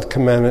seventh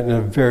commandment in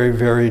a very,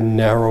 very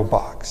narrow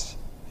box,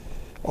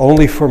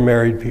 only for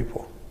married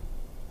people.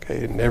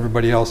 Okay, and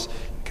everybody else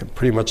can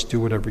pretty much do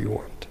whatever you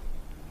want,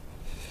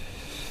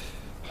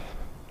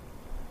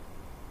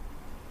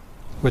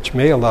 which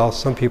may allow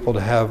some people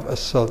to have a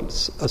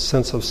sense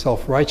of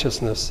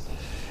self-righteousness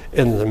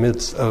in the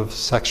midst of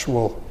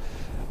sexual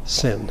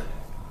sin.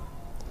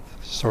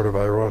 Sort of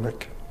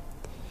ironic.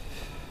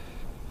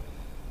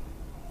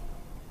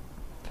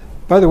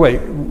 By the way,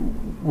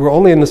 we're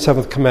only in the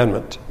seventh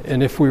commandment,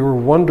 and if we were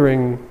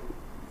wondering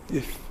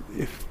if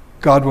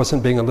God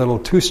wasn't being a little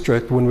too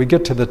strict, when we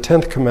get to the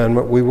 10th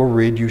commandment, we will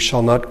read, "You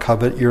shall not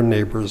covet your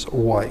neighbor's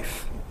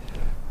wife."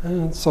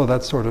 And so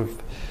that sort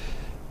of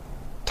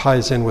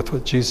ties in with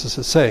what Jesus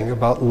is saying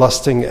about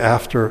lusting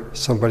after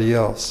somebody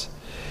else.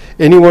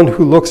 Anyone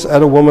who looks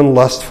at a woman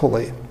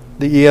lustfully,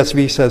 the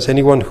ESV says,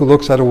 anyone who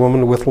looks at a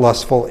woman with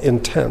lustful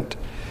intent.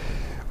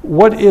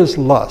 What is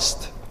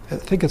lust? I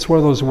think it's one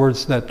of those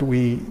words that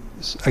we,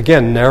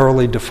 again,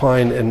 narrowly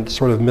define and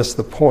sort of miss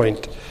the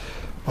point.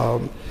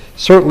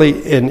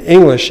 Certainly in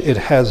English, it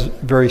has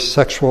very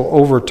sexual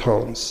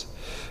overtones.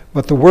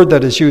 But the word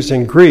that is used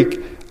in Greek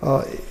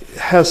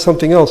has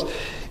something else.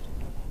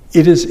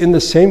 It is in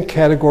the same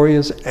category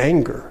as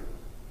anger,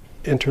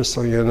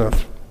 interestingly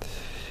enough.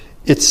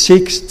 It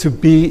seeks to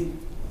be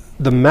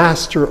the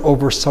master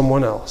over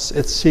someone else.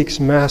 It seeks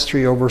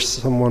mastery over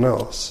someone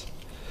else.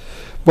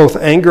 Both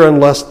anger and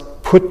lust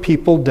put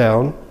people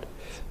down.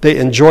 They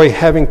enjoy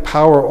having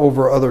power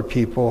over other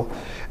people,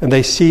 and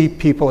they see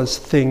people as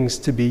things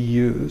to be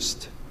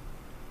used.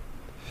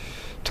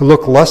 To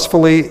look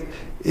lustfully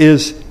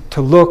is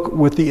to look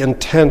with the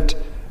intent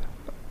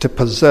to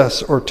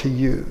possess or to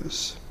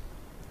use.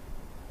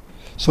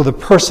 So the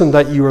person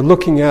that you are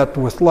looking at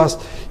with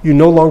lust, you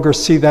no longer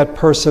see that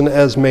person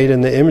as made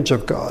in the image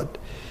of God.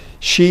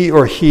 She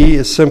or he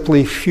is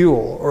simply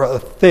fuel or a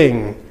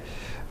thing,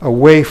 a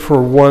way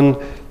for one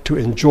to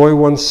enjoy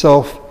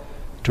oneself,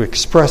 to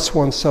express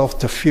oneself,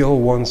 to feel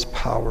one's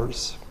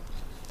powers.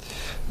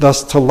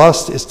 Thus, to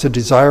lust is to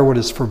desire what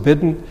is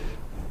forbidden,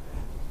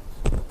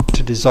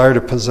 to desire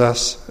to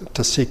possess,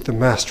 to seek the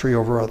mastery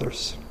over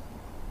others.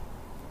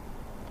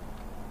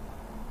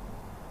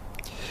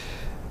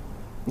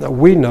 Now,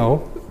 we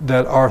know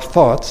that our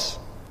thoughts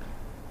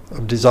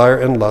of desire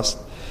and lust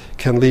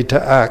can lead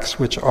to acts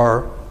which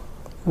are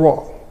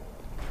wrong.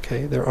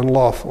 Okay, they're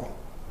unlawful.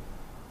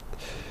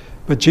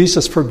 But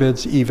Jesus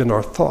forbids even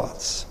our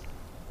thoughts.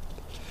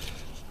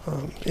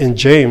 In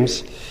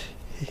James,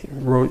 he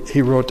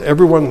wrote,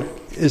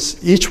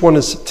 each one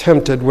is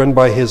tempted when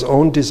by his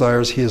own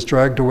desires he is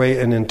dragged away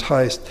and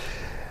enticed.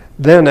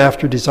 Then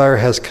after desire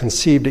has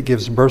conceived, it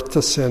gives birth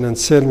to sin, and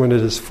sin, when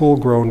it is full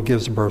grown,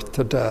 gives birth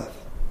to death.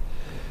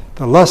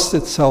 The lust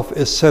itself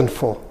is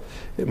sinful.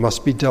 It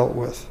must be dealt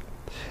with.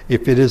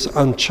 If it is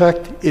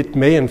unchecked, it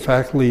may in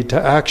fact lead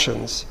to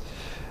actions.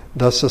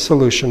 Thus a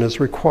solution is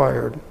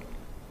required.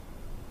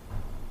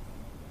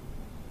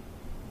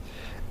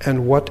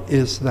 And what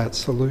is that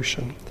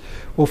solution?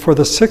 Well, for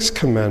the sixth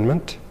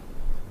commandment,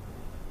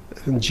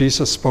 and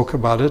Jesus spoke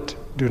about it,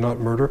 do not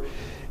murder,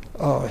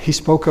 he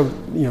spoke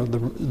of,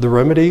 the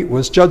remedy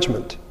was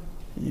judgment.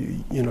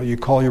 You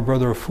call your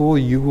brother a fool,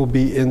 you will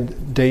be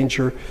in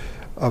danger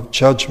of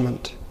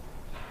judgment.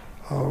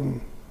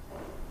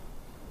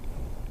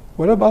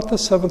 What about the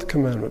seventh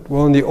commandment?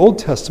 Well, in the Old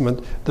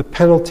Testament, the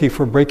penalty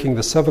for breaking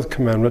the seventh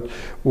commandment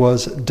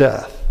was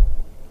death.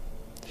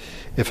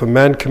 If a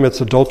man commits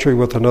adultery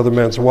with another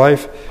man's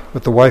wife,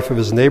 with the wife of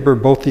his neighbor,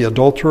 both the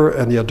adulterer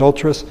and the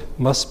adulteress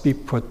must be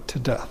put to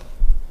death.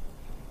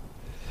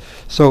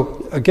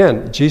 So,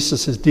 again,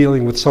 Jesus is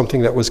dealing with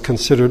something that was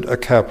considered a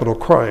capital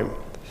crime.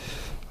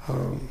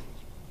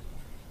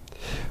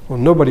 Well,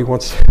 nobody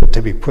wants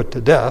to be put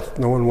to death.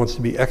 No one wants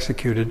to be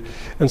executed.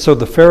 And so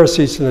the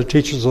Pharisees and the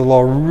teachers of the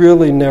law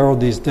really narrowed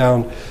these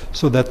down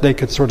so that they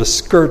could sort of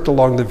skirt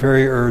along the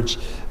very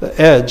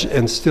edge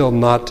and still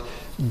not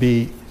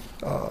be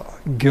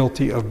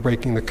guilty of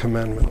breaking the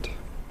commandment.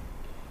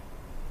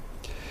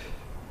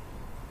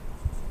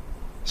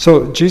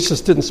 So Jesus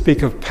didn't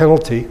speak of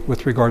penalty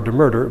with regard to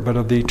murder, but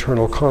of the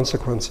eternal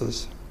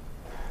consequences.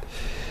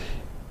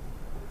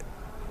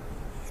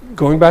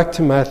 Going back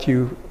to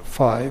Matthew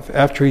 5,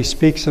 after he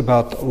speaks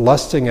about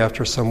lusting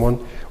after someone,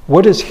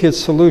 what is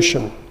his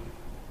solution?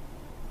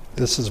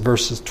 This is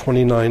verses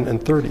 29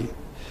 and 30.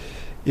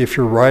 If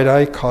your right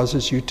eye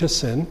causes you to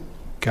sin,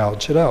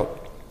 gouge it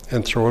out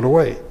and throw it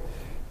away.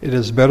 It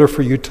is better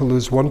for you to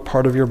lose one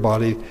part of your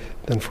body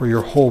than for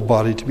your whole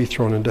body to be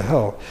thrown into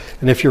hell.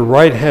 And if your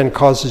right hand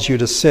causes you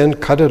to sin,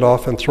 cut it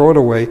off and throw it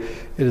away.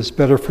 It is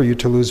better for you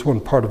to lose one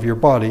part of your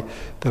body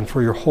than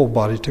for your whole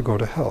body to go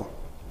to hell.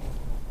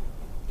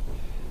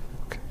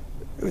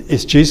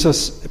 Is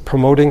Jesus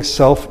promoting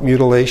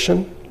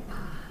self-mutilation?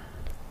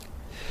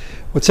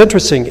 What's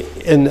interesting,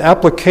 in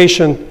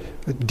application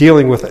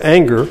dealing with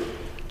anger,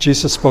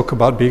 Jesus spoke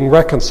about being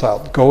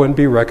reconciled. Go and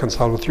be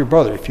reconciled with your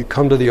brother. If you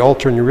come to the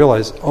altar and you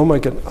realize, oh my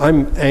God,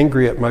 I'm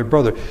angry at my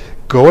brother,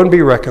 go and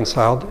be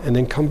reconciled and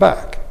then come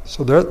back.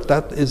 So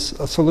that is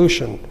a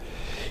solution.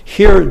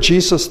 Here,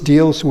 Jesus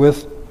deals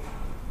with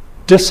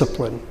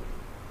disciplining.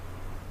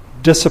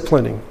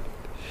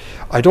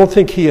 I don't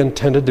think he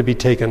intended to be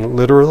taken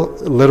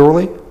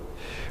literally.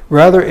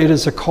 Rather, it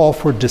is a call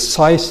for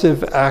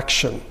decisive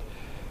action,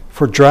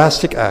 for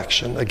drastic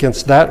action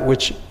against that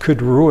which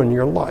could ruin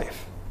your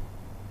life.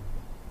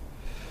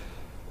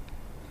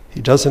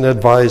 He doesn't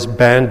advise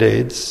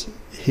band-aids.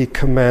 He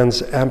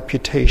commands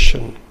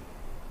amputation.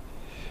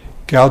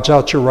 Gouge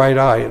out your right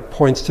eye. It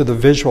points to the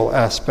visual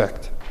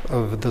aspect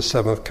of the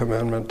seventh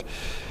commandment.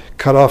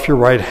 Cut off your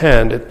right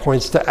hand. It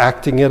points to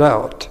acting it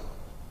out.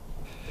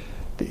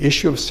 The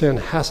issue of sin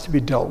has to be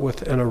dealt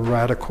with in a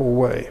radical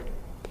way.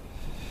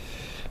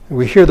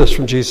 We hear this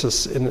from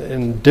Jesus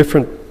in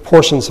different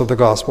portions of the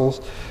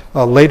Gospels.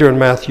 Later in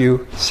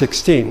Matthew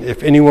 16,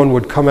 if anyone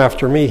would come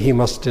after me, he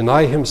must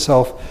deny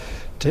himself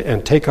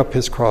and take up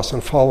his cross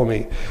and follow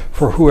me.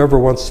 For whoever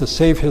wants to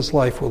save his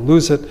life will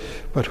lose it,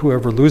 but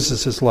whoever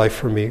loses his life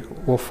for me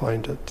will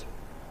find it.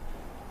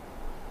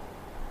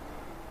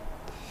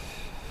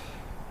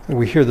 And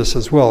we hear this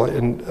as well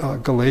in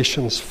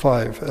Galatians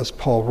 5, as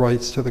Paul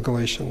writes to the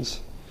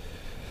Galatians.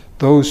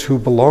 Those who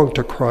belong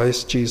to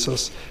Christ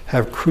Jesus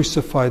have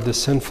crucified the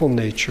sinful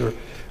nature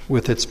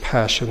with its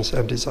passions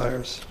and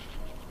desires.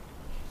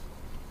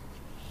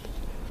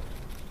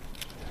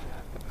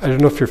 I don't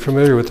know if you're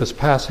familiar with this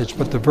passage,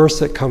 but the verse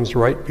that comes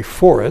right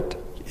before it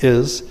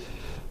is,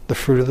 the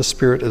fruit of the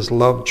Spirit is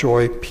love,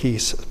 joy,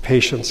 peace,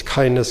 patience,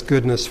 kindness,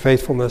 goodness,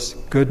 faithfulness,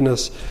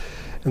 goodness,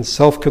 and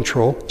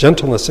self-control,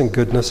 gentleness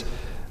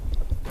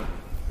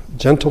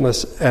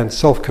and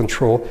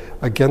self-control.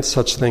 Against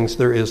such things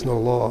there is no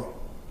law.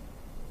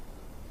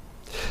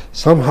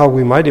 Somehow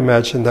we might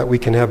imagine that we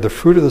can have the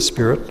fruit of the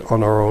Spirit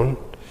on our own,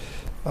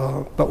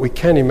 but we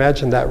can't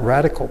imagine that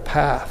radical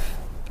path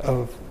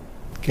of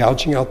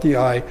gouging out the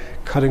eye,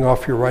 cutting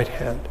off your right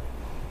hand,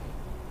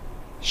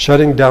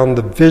 shutting down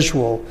the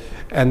visual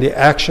and the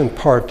action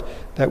part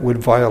that would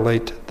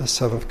violate the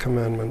seventh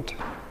commandment.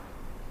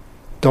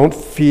 Don't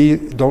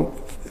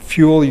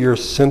fuel your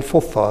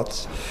sinful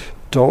thoughts.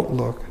 Don't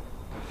look.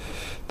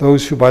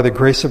 Those who by the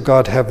grace of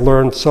God have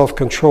learned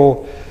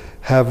self-control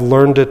have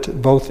learned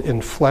it both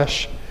in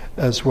flesh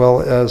as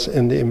well as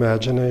in the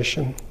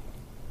imagination.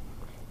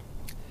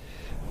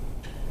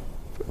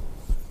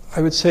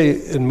 I would say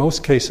in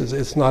most cases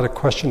it's not a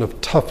question of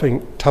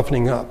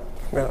toughening up.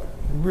 I'm going to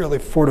really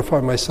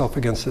fortify myself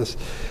against this,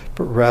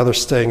 but rather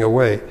staying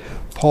away.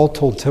 Paul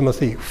told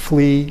Timothy,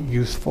 flee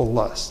youthful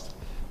lust.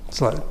 It's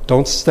like,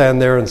 don't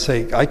stand there and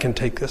say, I can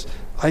take this,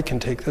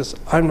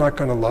 I'm not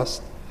going to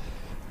lust.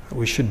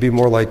 We should be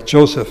more like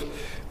Joseph,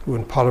 who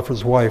when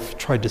Potiphar's wife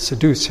tried to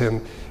seduce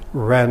him,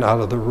 ran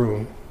out of the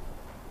room.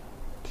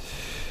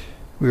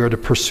 We are to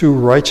pursue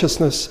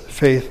righteousness,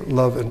 faith,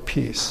 love, and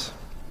peace.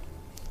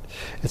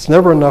 It's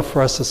never enough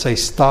for us to say,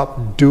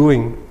 stop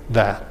doing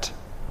that.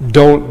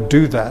 Don't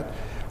do that.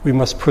 We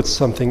must put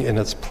something in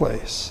its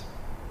place.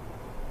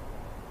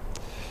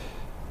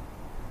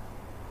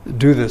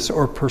 Do this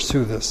or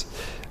pursue this.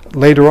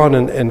 Later on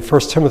in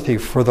 1 Timothy,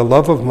 for the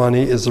love of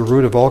money is the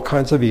root of all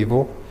kinds of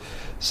evil.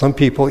 Some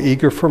people,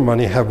 eager for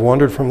money, have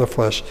wandered from the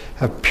flesh,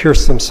 have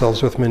pierced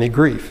themselves with many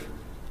griefs.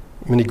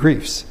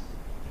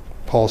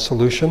 Paul's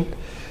solution,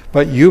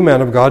 but you,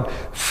 man of God,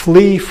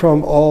 flee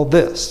from all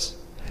this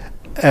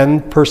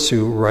and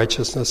pursue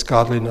righteousness,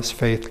 godliness,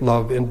 faith,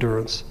 love,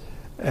 endurance,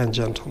 and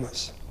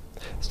gentleness.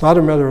 It's not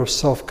a matter of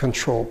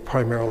self-control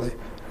primarily.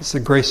 It's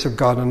the grace of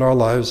God in our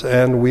lives,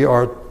 and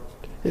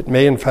it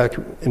may in fact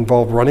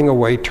involve running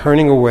away,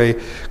 turning away,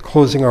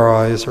 closing our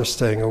eyes, or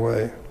staying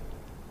away.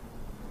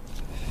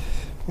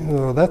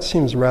 That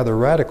seems rather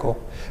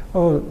radical.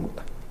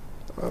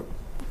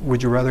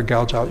 Would you rather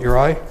gouge out your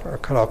eye or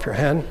cut off your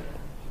hand?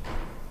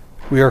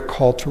 We are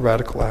called to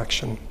radical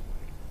action.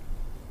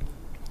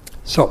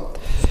 So,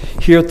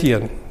 here at the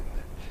end,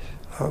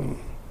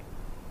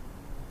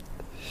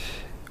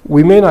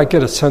 we may not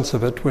get a sense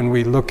of it when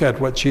we look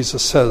at what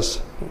Jesus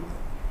says.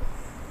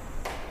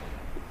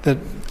 That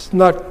it's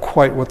not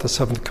quite what the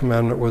seventh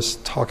commandment was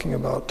talking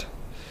about.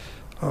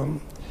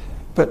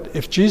 But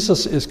if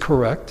Jesus is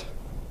correct,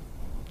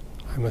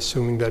 I'm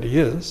assuming that he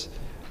is,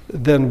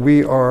 then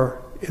we are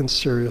in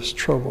serious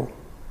trouble.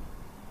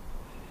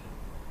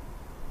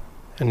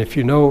 And if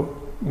you know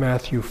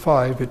Matthew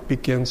 5, it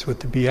begins with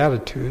the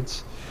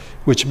Beatitudes,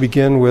 which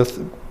begin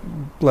with,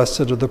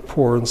 blessed are the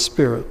poor in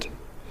spirit.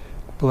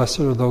 Blessed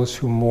are those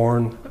who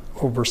mourn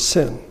over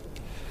sin.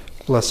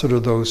 Blessed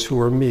are those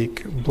who are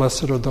meek.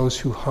 Blessed are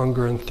those who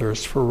hunger and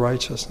thirst for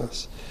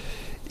righteousness.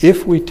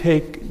 If we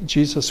take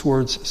Jesus'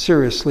 words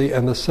seriously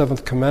and the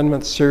seventh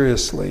commandment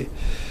seriously,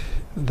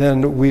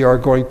 then we are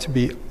going to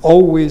be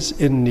always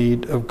in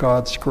need of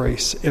God's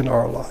grace in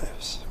our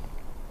lives.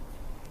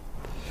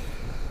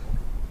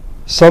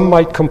 Some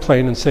might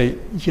complain and say,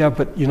 yeah,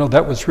 but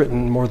that was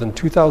written more than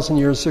 2,000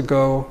 years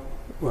ago.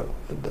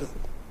 The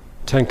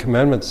Ten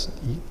Commandments,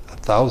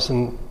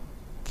 1,000,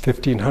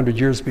 1,500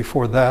 years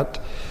before that.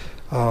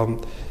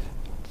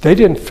 They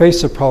didn't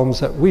face the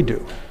problems that we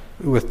do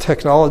with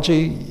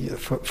technology,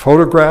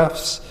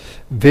 photographs,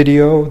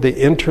 video, the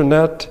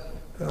internet.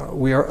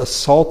 We are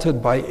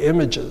assaulted by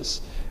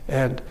images.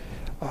 And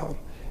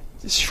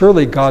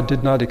surely God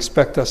did not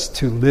expect us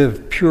to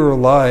live pure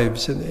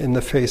lives in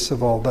the face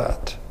of all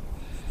that.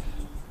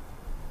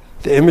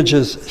 The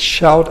images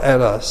shout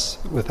at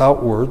us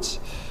without words,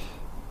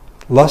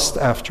 lust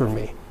after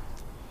me,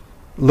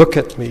 look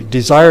at me,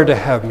 desire to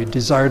have me,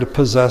 desire to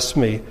possess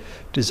me,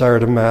 desire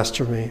to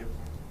master me.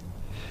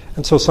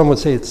 And so some would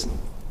say,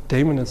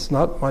 Damon, it's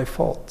not my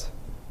fault.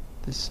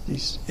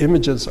 These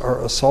images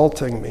are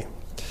assaulting me.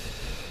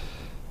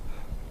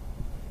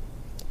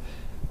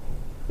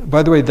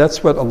 By the way,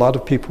 that's what a lot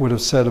of people would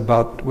have said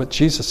about what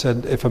Jesus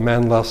said, if a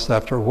man lusts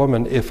after a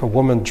woman. If a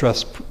woman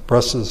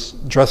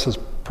dresses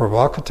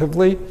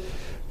provocatively,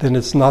 then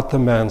it's not the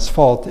man's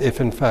fault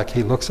if in fact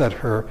he looks at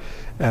her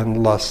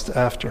and lusts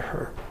after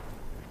her.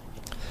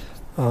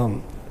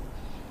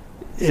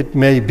 It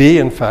may be,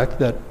 in fact,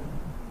 that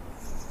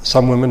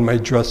some women may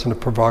dress in a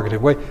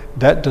provocative way.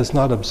 That does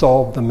not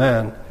absolve the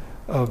man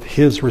of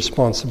his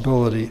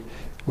responsibility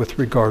with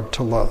regard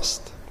to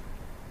lust.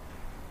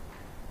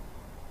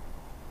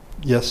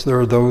 Yes, there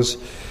are those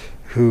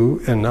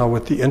who, and now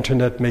with the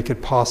internet, make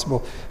it possible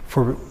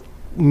for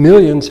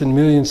millions and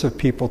millions of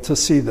people to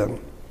see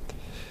them.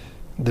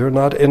 They're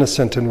not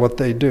innocent in what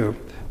they do,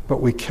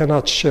 but we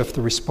cannot shift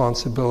the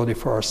responsibility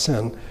for our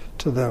sin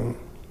to them.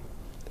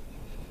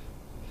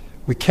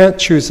 We can't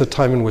choose the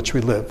time in which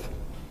we live.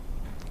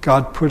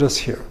 God put us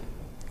here.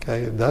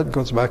 Okay, that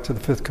goes back to the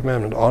fifth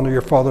commandment. Honor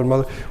your father and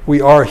mother.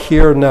 We are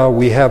here now.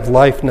 We have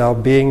life now,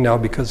 being now,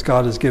 because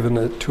God has given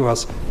it to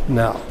us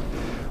now.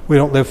 We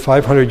don't live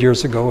 500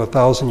 years ago,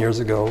 1,000 years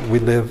ago. We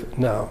live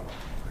now.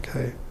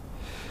 Okay?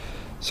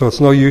 So it's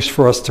no use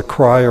for us to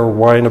cry or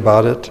whine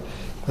about it,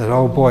 that,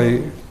 oh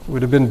boy, it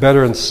would have been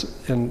better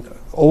in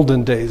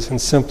olden days, in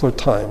simpler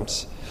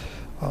times.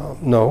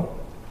 No.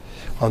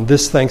 On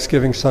this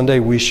Thanksgiving Sunday,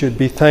 we should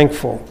be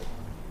thankful.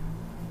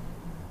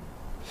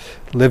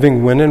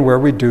 Living when and where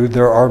we do,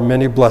 there are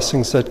many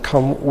blessings that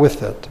come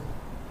with it.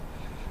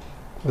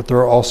 But there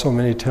are also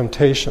many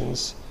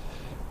temptations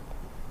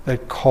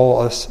that call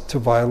us to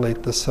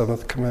violate the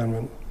seventh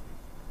commandment.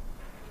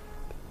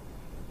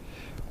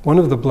 One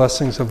of the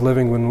blessings of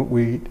living when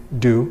we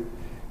do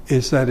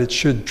is that it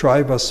should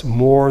drive us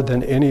more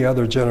than any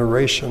other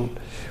generation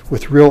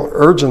with real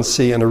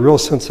urgency and a real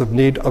sense of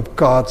need of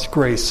God's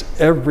grace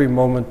every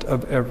moment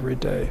of every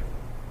day.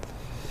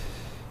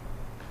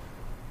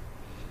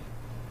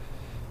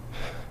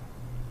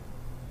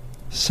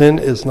 Sin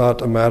is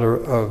not a matter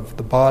of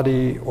the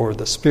body or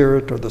the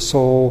spirit or the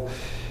soul.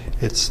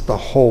 It's the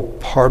whole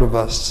part of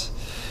us.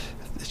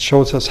 It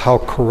shows us how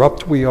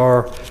corrupt we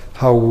are,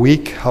 how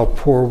weak, how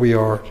poor we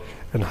are,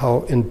 and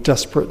how in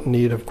desperate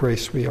need of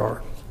grace we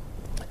are.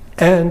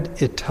 And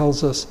it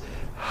tells us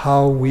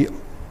how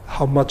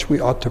much we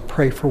ought to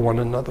pray for one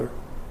another.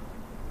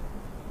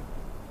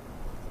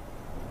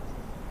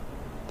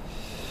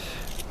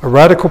 A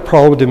radical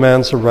problem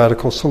demands a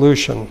radical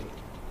solution.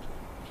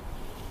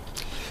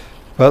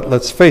 But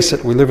let's face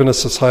it, we live in a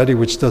society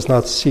which does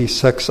not see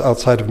sex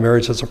outside of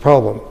marriage as a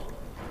problem.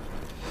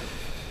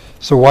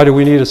 So why do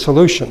we need a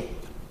solution?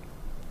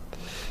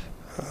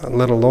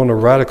 Let alone a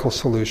radical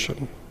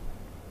solution.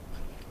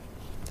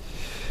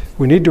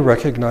 We need to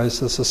recognize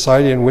the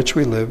society in which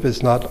we live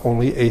is not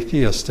only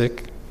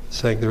atheistic,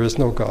 saying there is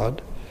no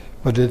God,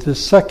 but it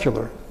is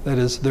secular. That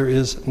is, there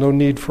is no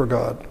need for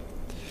God.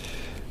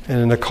 And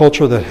in a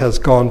culture that has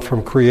gone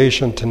from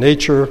creation to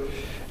nature,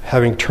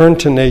 having turned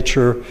to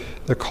nature,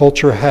 the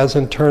culture has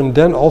in turn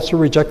then also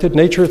rejected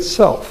nature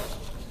itself.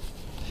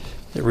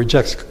 It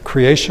rejects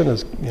creation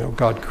as,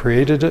 God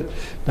created it.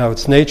 Now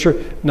it's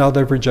nature. Now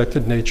they've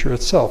rejected nature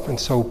itself. And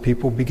so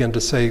people begin to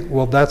say,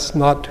 well, that's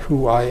not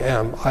who I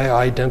am. I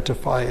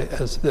identify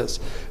as this.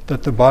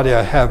 That the body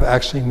I have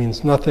actually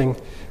means nothing.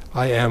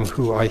 I am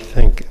who I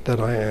think that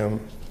I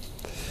am.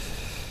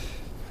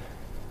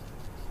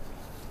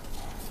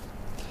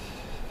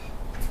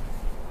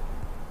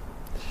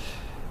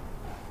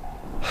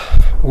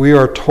 We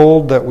are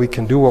told that we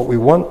can do what we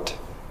want,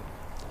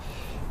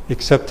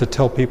 except to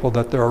tell people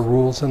that there are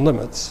rules and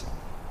limits.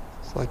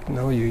 It's like,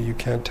 no, you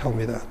can't tell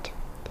me that.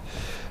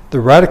 The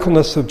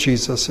radicalness of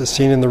Jesus is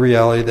seen in the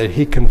reality that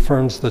he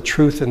confirms the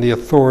truth and the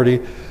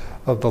authority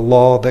of the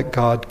law that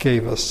God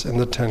gave us in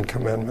the 10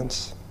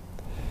 Commandments.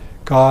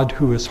 God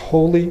who is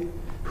holy,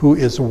 who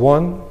is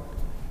one,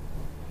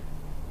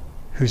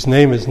 whose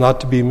name is not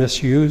to be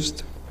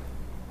misused.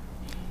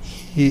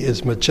 He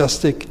is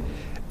majestic,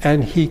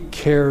 and he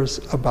cares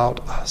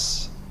about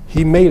us.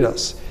 He made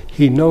us.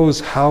 He knows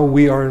how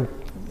we are,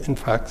 in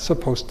fact,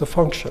 supposed to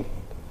function.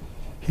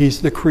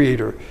 He's the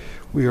creator.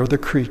 We are the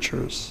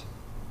creatures.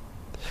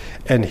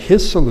 And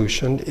his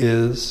solution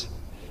is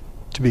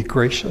to be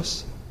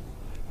gracious,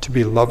 to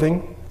be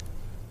loving,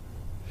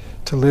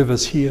 to live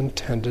as he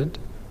intended,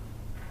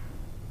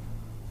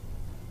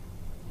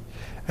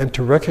 and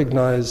to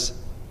recognize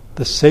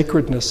the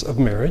sacredness of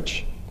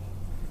marriage,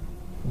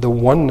 the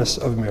oneness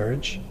of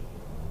marriage,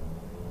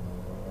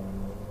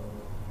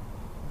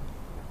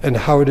 and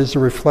how it is a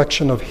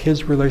reflection of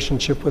his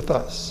relationship with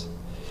us.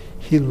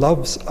 He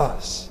loves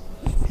us.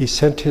 He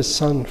sent his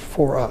son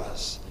for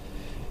us.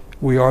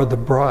 We are the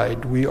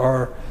bride. We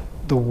are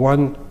the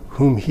one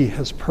whom he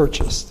has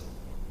purchased.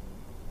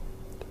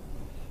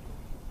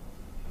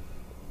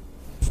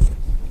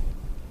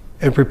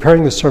 In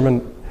preparing the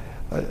sermon,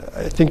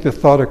 I think the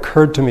thought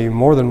occurred to me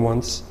more than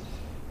once,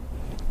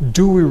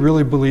 do we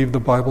really believe the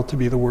Bible to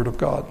be the Word of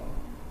God?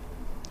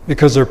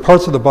 Because there are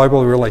parts of the Bible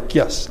where we're like,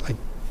 yes,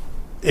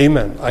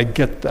 amen, I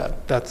get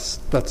that. That's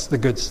the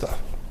good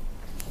stuff.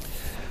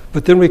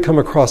 But then we come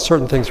across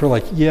certain things, we're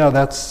like, yeah,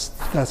 that's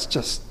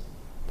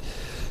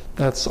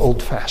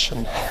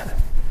old-fashioned.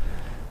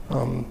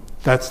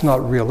 That's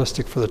not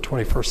realistic for the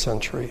 21st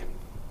century.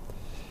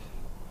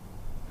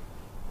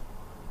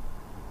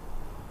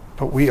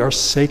 But we are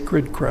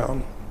sacred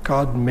ground.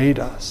 God made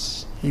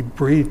us. He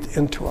breathed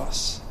into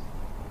us.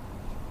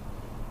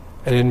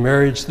 And in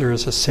marriage, there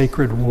is a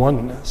sacred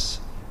oneness,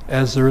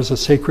 as there is a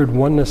sacred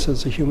oneness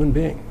as a human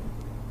being.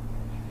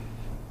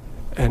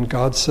 And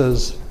God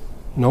says,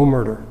 no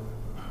murder.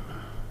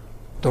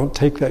 Don't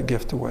take that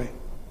gift away.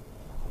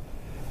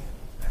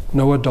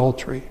 No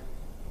adultery.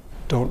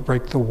 Don't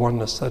break the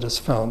oneness that is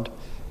found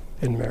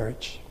in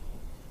marriage.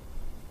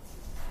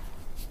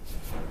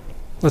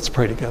 Let's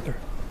pray together.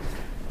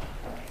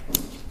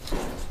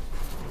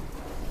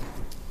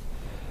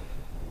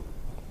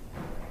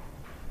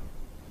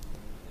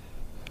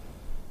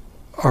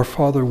 Our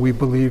Father, we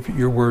believe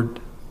your word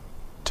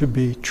to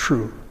be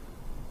true,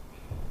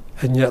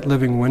 and yet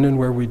living when and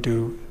where we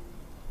do,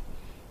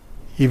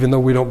 even though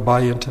we don't buy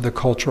into the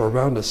culture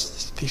around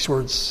us, these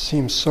words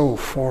seem so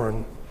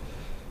foreign,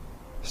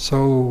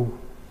 so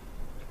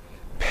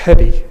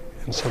petty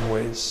in some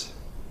ways,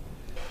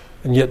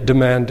 and yet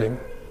demanding.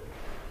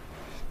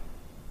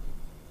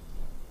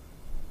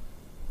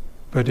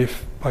 But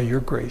if by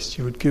your grace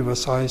you would give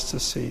us eyes to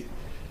see,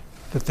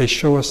 that they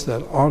show us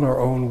that on our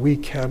own we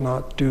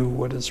cannot do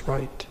what is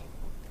right.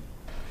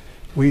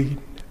 We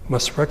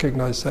must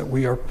recognize that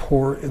we are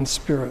poor in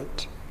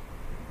spirit.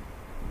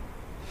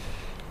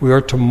 We are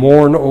to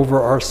mourn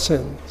over our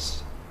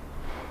sins,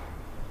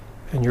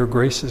 and your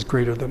grace is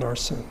greater than our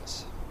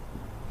sins.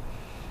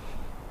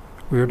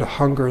 We are to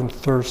hunger and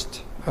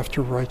thirst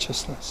after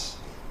righteousness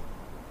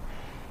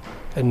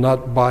and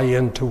not buy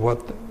into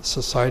what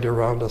society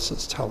around us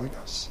is telling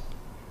us.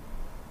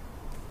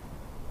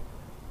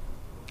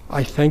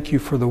 I thank you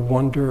for the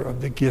wonder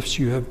of the gifts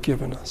you have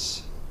given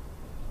us.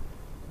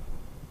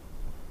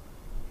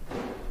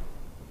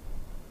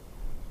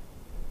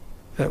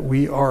 That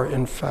we are,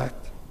 in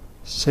fact,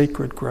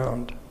 sacred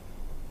ground.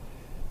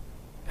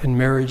 And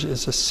marriage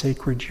is a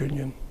sacred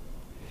union.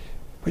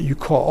 But you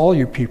call all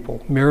you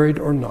people, married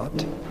or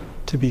not,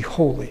 to be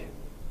holy.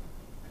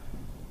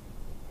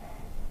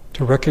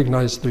 To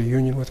recognize their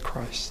union with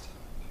Christ.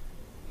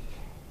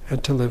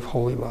 And to live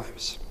holy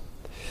lives.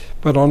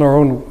 But on our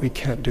own, we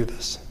can't do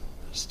this.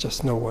 There's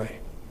just no way.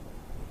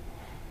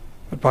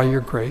 But by your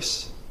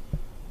grace,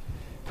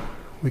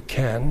 we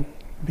can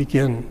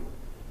begin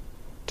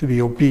to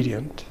be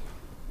obedient.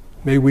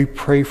 May we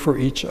pray for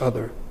each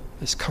other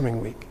this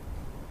coming week,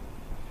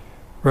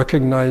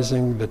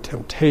 recognizing the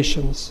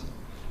temptations,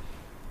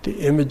 the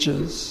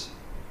images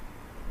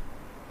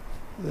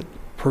that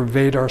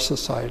pervade our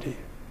society.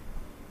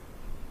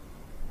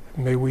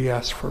 May we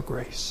ask for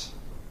grace.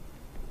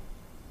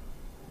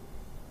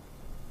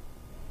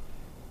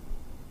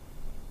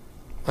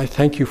 I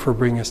thank you for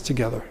bringing us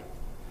together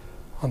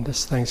on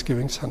this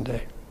Thanksgiving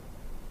Sunday.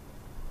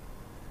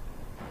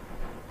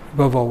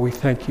 Above all, we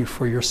thank you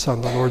for your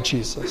Son, the Lord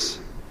Jesus,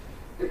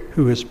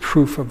 who is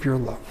proof of your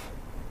love.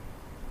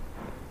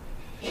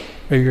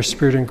 May your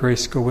Spirit and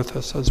grace go with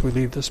us as we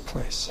leave this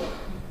place.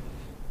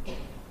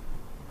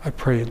 I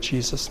pray in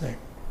Jesus' name.